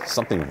opponent,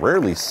 something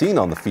rarely seen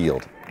on the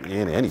field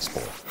in any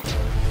sport.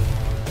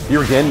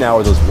 Here again now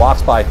are those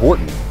walks by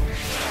Horton.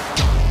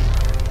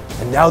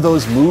 And now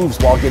those moves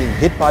while getting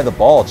hit by the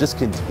ball, just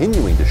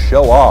continuing to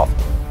show off.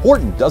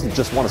 Horton doesn't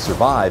just want to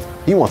survive,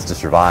 he wants to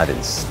survive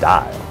in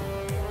style.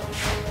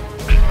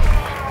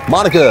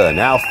 Monica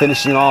now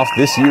finishing off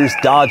this year's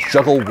Dodge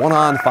Juggle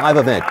 1-on-5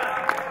 event.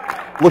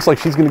 Looks like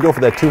she's going to go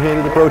for that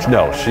 2-handed approach.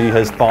 No, she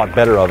has thought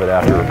better of it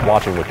after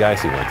watching what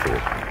Geisy went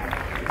through.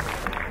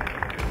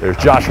 There's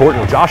Josh Horton.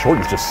 Well, Josh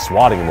Horton's just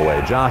swatting him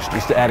away. Josh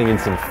just adding in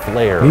some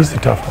flair. He's the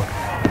tough one.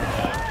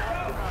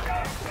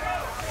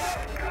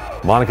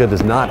 Monica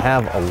does not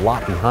have a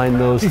lot behind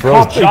those He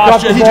throws. caught the ball,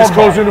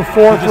 goes into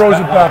 4, throws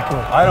it back to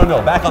him. I don't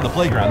know. Back on the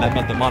playground, that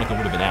meant that Monica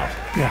would have been out.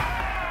 Yeah.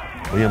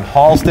 Liam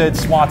Halstead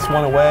swats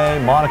one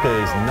away. Monica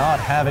is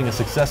not having a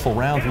successful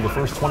round through the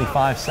first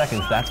 25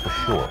 seconds, that's for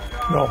sure.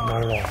 No,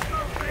 not at all.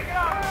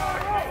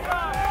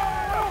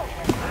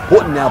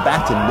 Horton now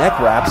back to neck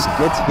wraps,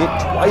 gets hit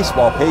twice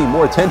while paying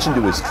more attention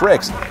to his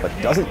tricks, but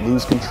doesn't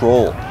lose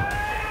control.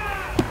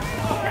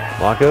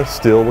 Monica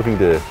still looking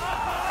to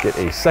get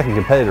a second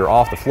competitor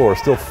off the floor,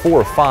 still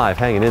 4 of 5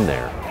 hanging in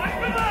there.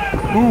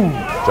 Ooh.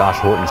 Josh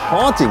Horton's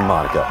haunting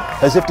Monica,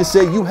 as if to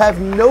say, you have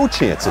no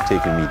chance of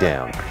taking me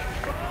down.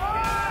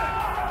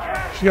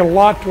 She got a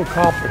lot to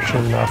accomplish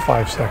in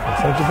 5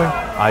 seconds, don't you think?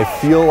 I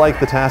feel like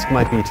the task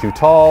might be too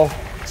tall.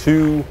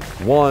 2,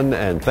 1,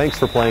 and thanks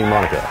for playing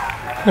Monica.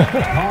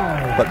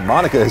 But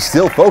Monica is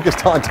still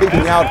focused on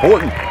taking out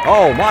Horton.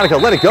 Oh, Monica,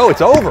 let it go,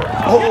 it's over.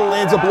 Oh,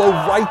 lands a blow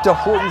right to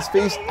Horton's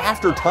face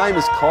after time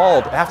is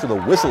called, after the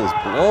whistle is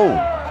blown.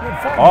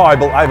 Oh,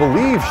 I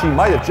believe she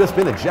might have just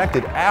been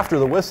ejected after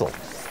the whistle.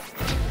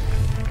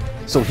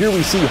 So here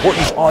we see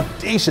Horton's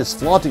audacious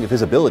flaunting of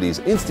his abilities,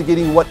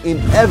 instigating what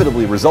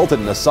inevitably resulted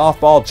in a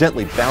softball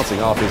gently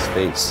bouncing off his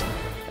face.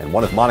 And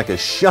one of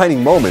Monica's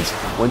shining moments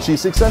when she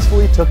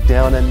successfully took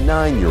down a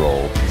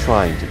 9-year-old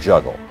trying to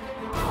juggle.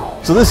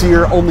 So this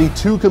year, only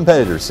 2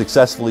 competitors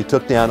successfully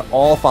took down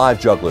all 5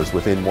 jugglers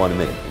within 1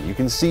 minute. And you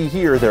can see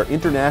here their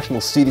international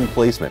seeding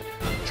placement.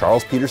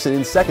 Charles Peterson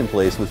in 2nd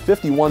place with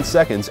 51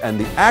 seconds, and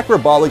the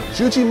acrobolic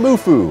Juji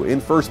Mufu in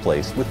 1st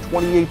place with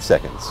 28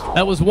 seconds.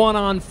 That was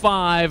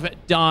 1-on-5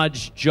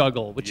 Dodge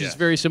Juggle, which is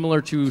very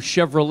similar to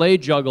Chevrolet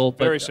Juggle,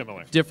 but Very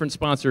similar. different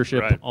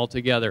sponsorship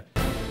altogether.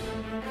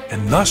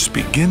 And thus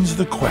begins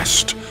the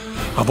quest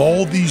of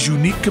all these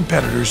unique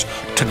competitors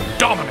to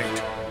dominate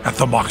at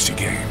the Moxie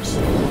Games.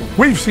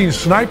 We've seen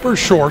Sniper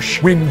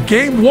Schorsch win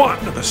Game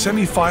 1 of the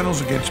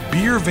semifinals against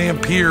Beer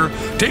Vampire,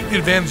 take the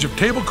advantage of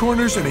table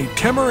corners and a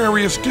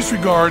temerarious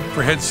disregard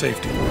for head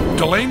safety.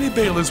 Delaney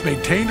Bayless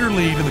maintained her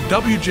lead in the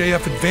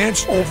WJF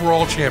Advanced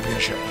Overall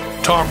Championship.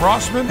 Tom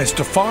Rossman and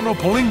Stefano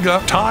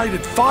Palinga tied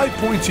at 5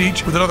 points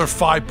each with another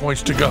 5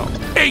 points to go.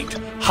 8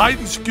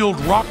 highly skilled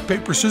rock,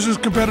 paper, scissors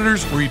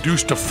competitors were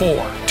reduced to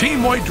 4.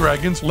 Team White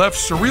Dragons left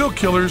Surreal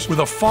Killers with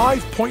a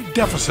 5-point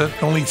deficit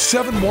and only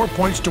 7 more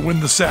points to win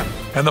the set.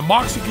 And the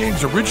Moxie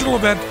Games original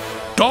event,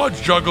 Dodge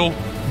Juggle,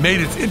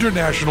 made its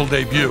international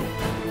debut.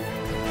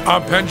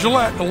 I'm Penn,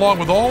 Jillette, along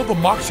with all the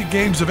Moxie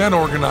Games event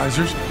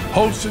organizers,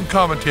 hosts, and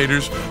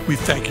commentators, we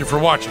thank you for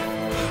watching.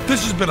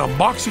 This has been a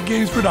Moxie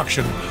Games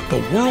production,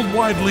 the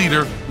worldwide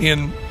leader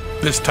in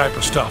this type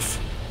of stuff.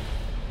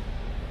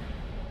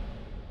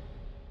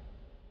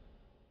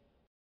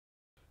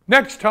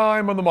 Next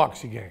time on the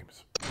Moxie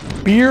Games.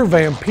 Beer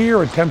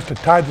Vampire attempts to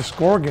tie the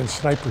score against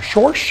Sniper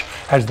Schorsch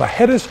as the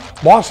Headis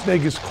Las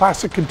Vegas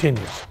Classic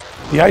continues.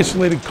 The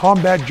Isolated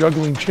Combat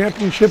Juggling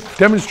Championship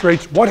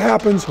demonstrates what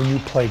happens when you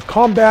play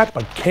combat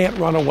but can't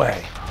run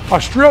away.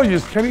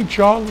 Australia's Kenny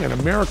Chung and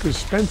America's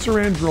Spencer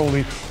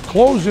Androli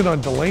close in on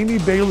Delaney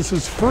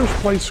Bayless's first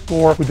place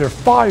score with their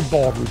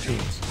 5-ball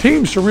routines.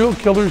 Team Surreal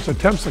Killers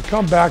attempts to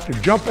come back to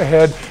jump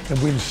ahead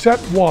and win set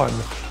 1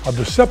 of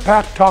the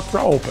Sepak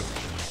Takraw Open.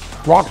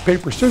 Rock,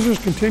 paper, scissors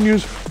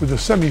continues with the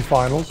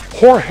semifinals.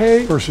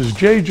 Jorge versus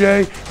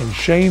JJ and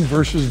Shane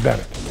versus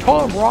Bennett.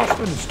 Tom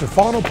Rossman and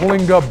Stefano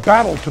Palinga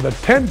battle to the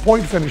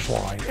 10-point finish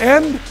line.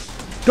 And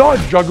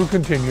Dodge Juggle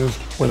continues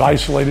with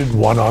isolated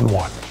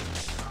one-on-one.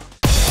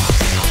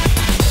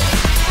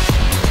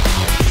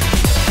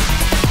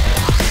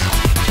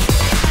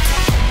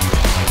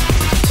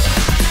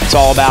 It's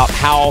all about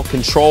how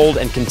controlled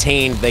and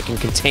contained they can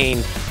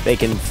contain.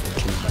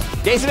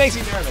 Jason makes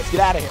me nervous. Get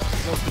out of here.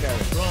 Makes me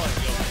nervous.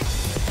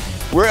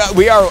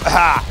 We are.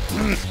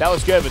 That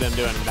was good with them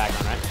doing it in the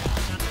background, right?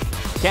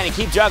 Kenny,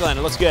 keep juggling.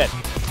 It looks good.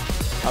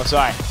 Oh,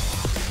 sorry.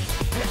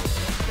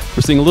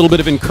 We're seeing a little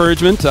bit of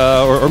encouragement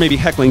or maybe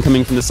heckling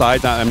coming from the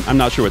sides. I'm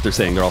not sure what they're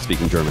saying. They're all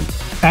speaking German.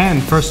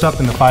 And first up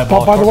in the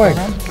 5-ball. Oh, by the way,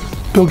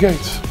 Bill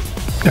Gates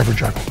never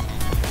juggled.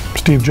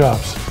 Steve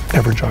Jobs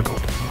never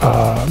juggled.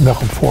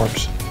 Malcolm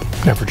Forbes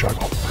never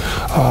juggled.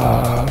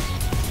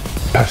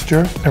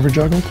 Pasteur never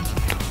juggled.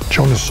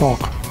 Jonas Salk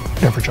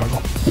never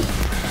juggled.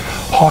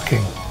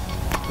 Hawking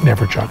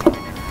never juggled.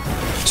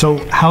 So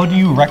how do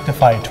you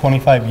rectify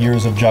 25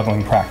 years of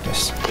juggling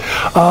practice?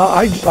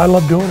 I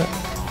love doing it.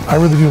 I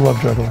really do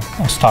love juggling.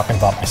 I was talking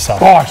about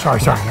myself. Oh,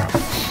 sorry. No.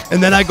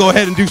 And then I go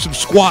ahead and do some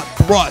squat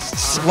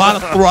thrusts, a lot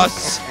of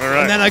thrusts,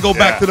 and then I go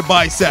back to the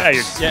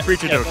biceps. You're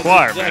preaching to a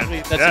choir, man.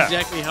 That's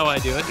exactly how I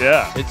do it.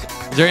 Yeah.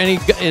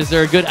 Is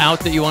there a good out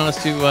that you want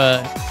us to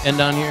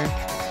end on here?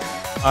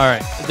 All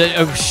right.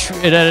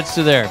 It edits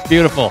to there.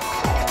 Beautiful.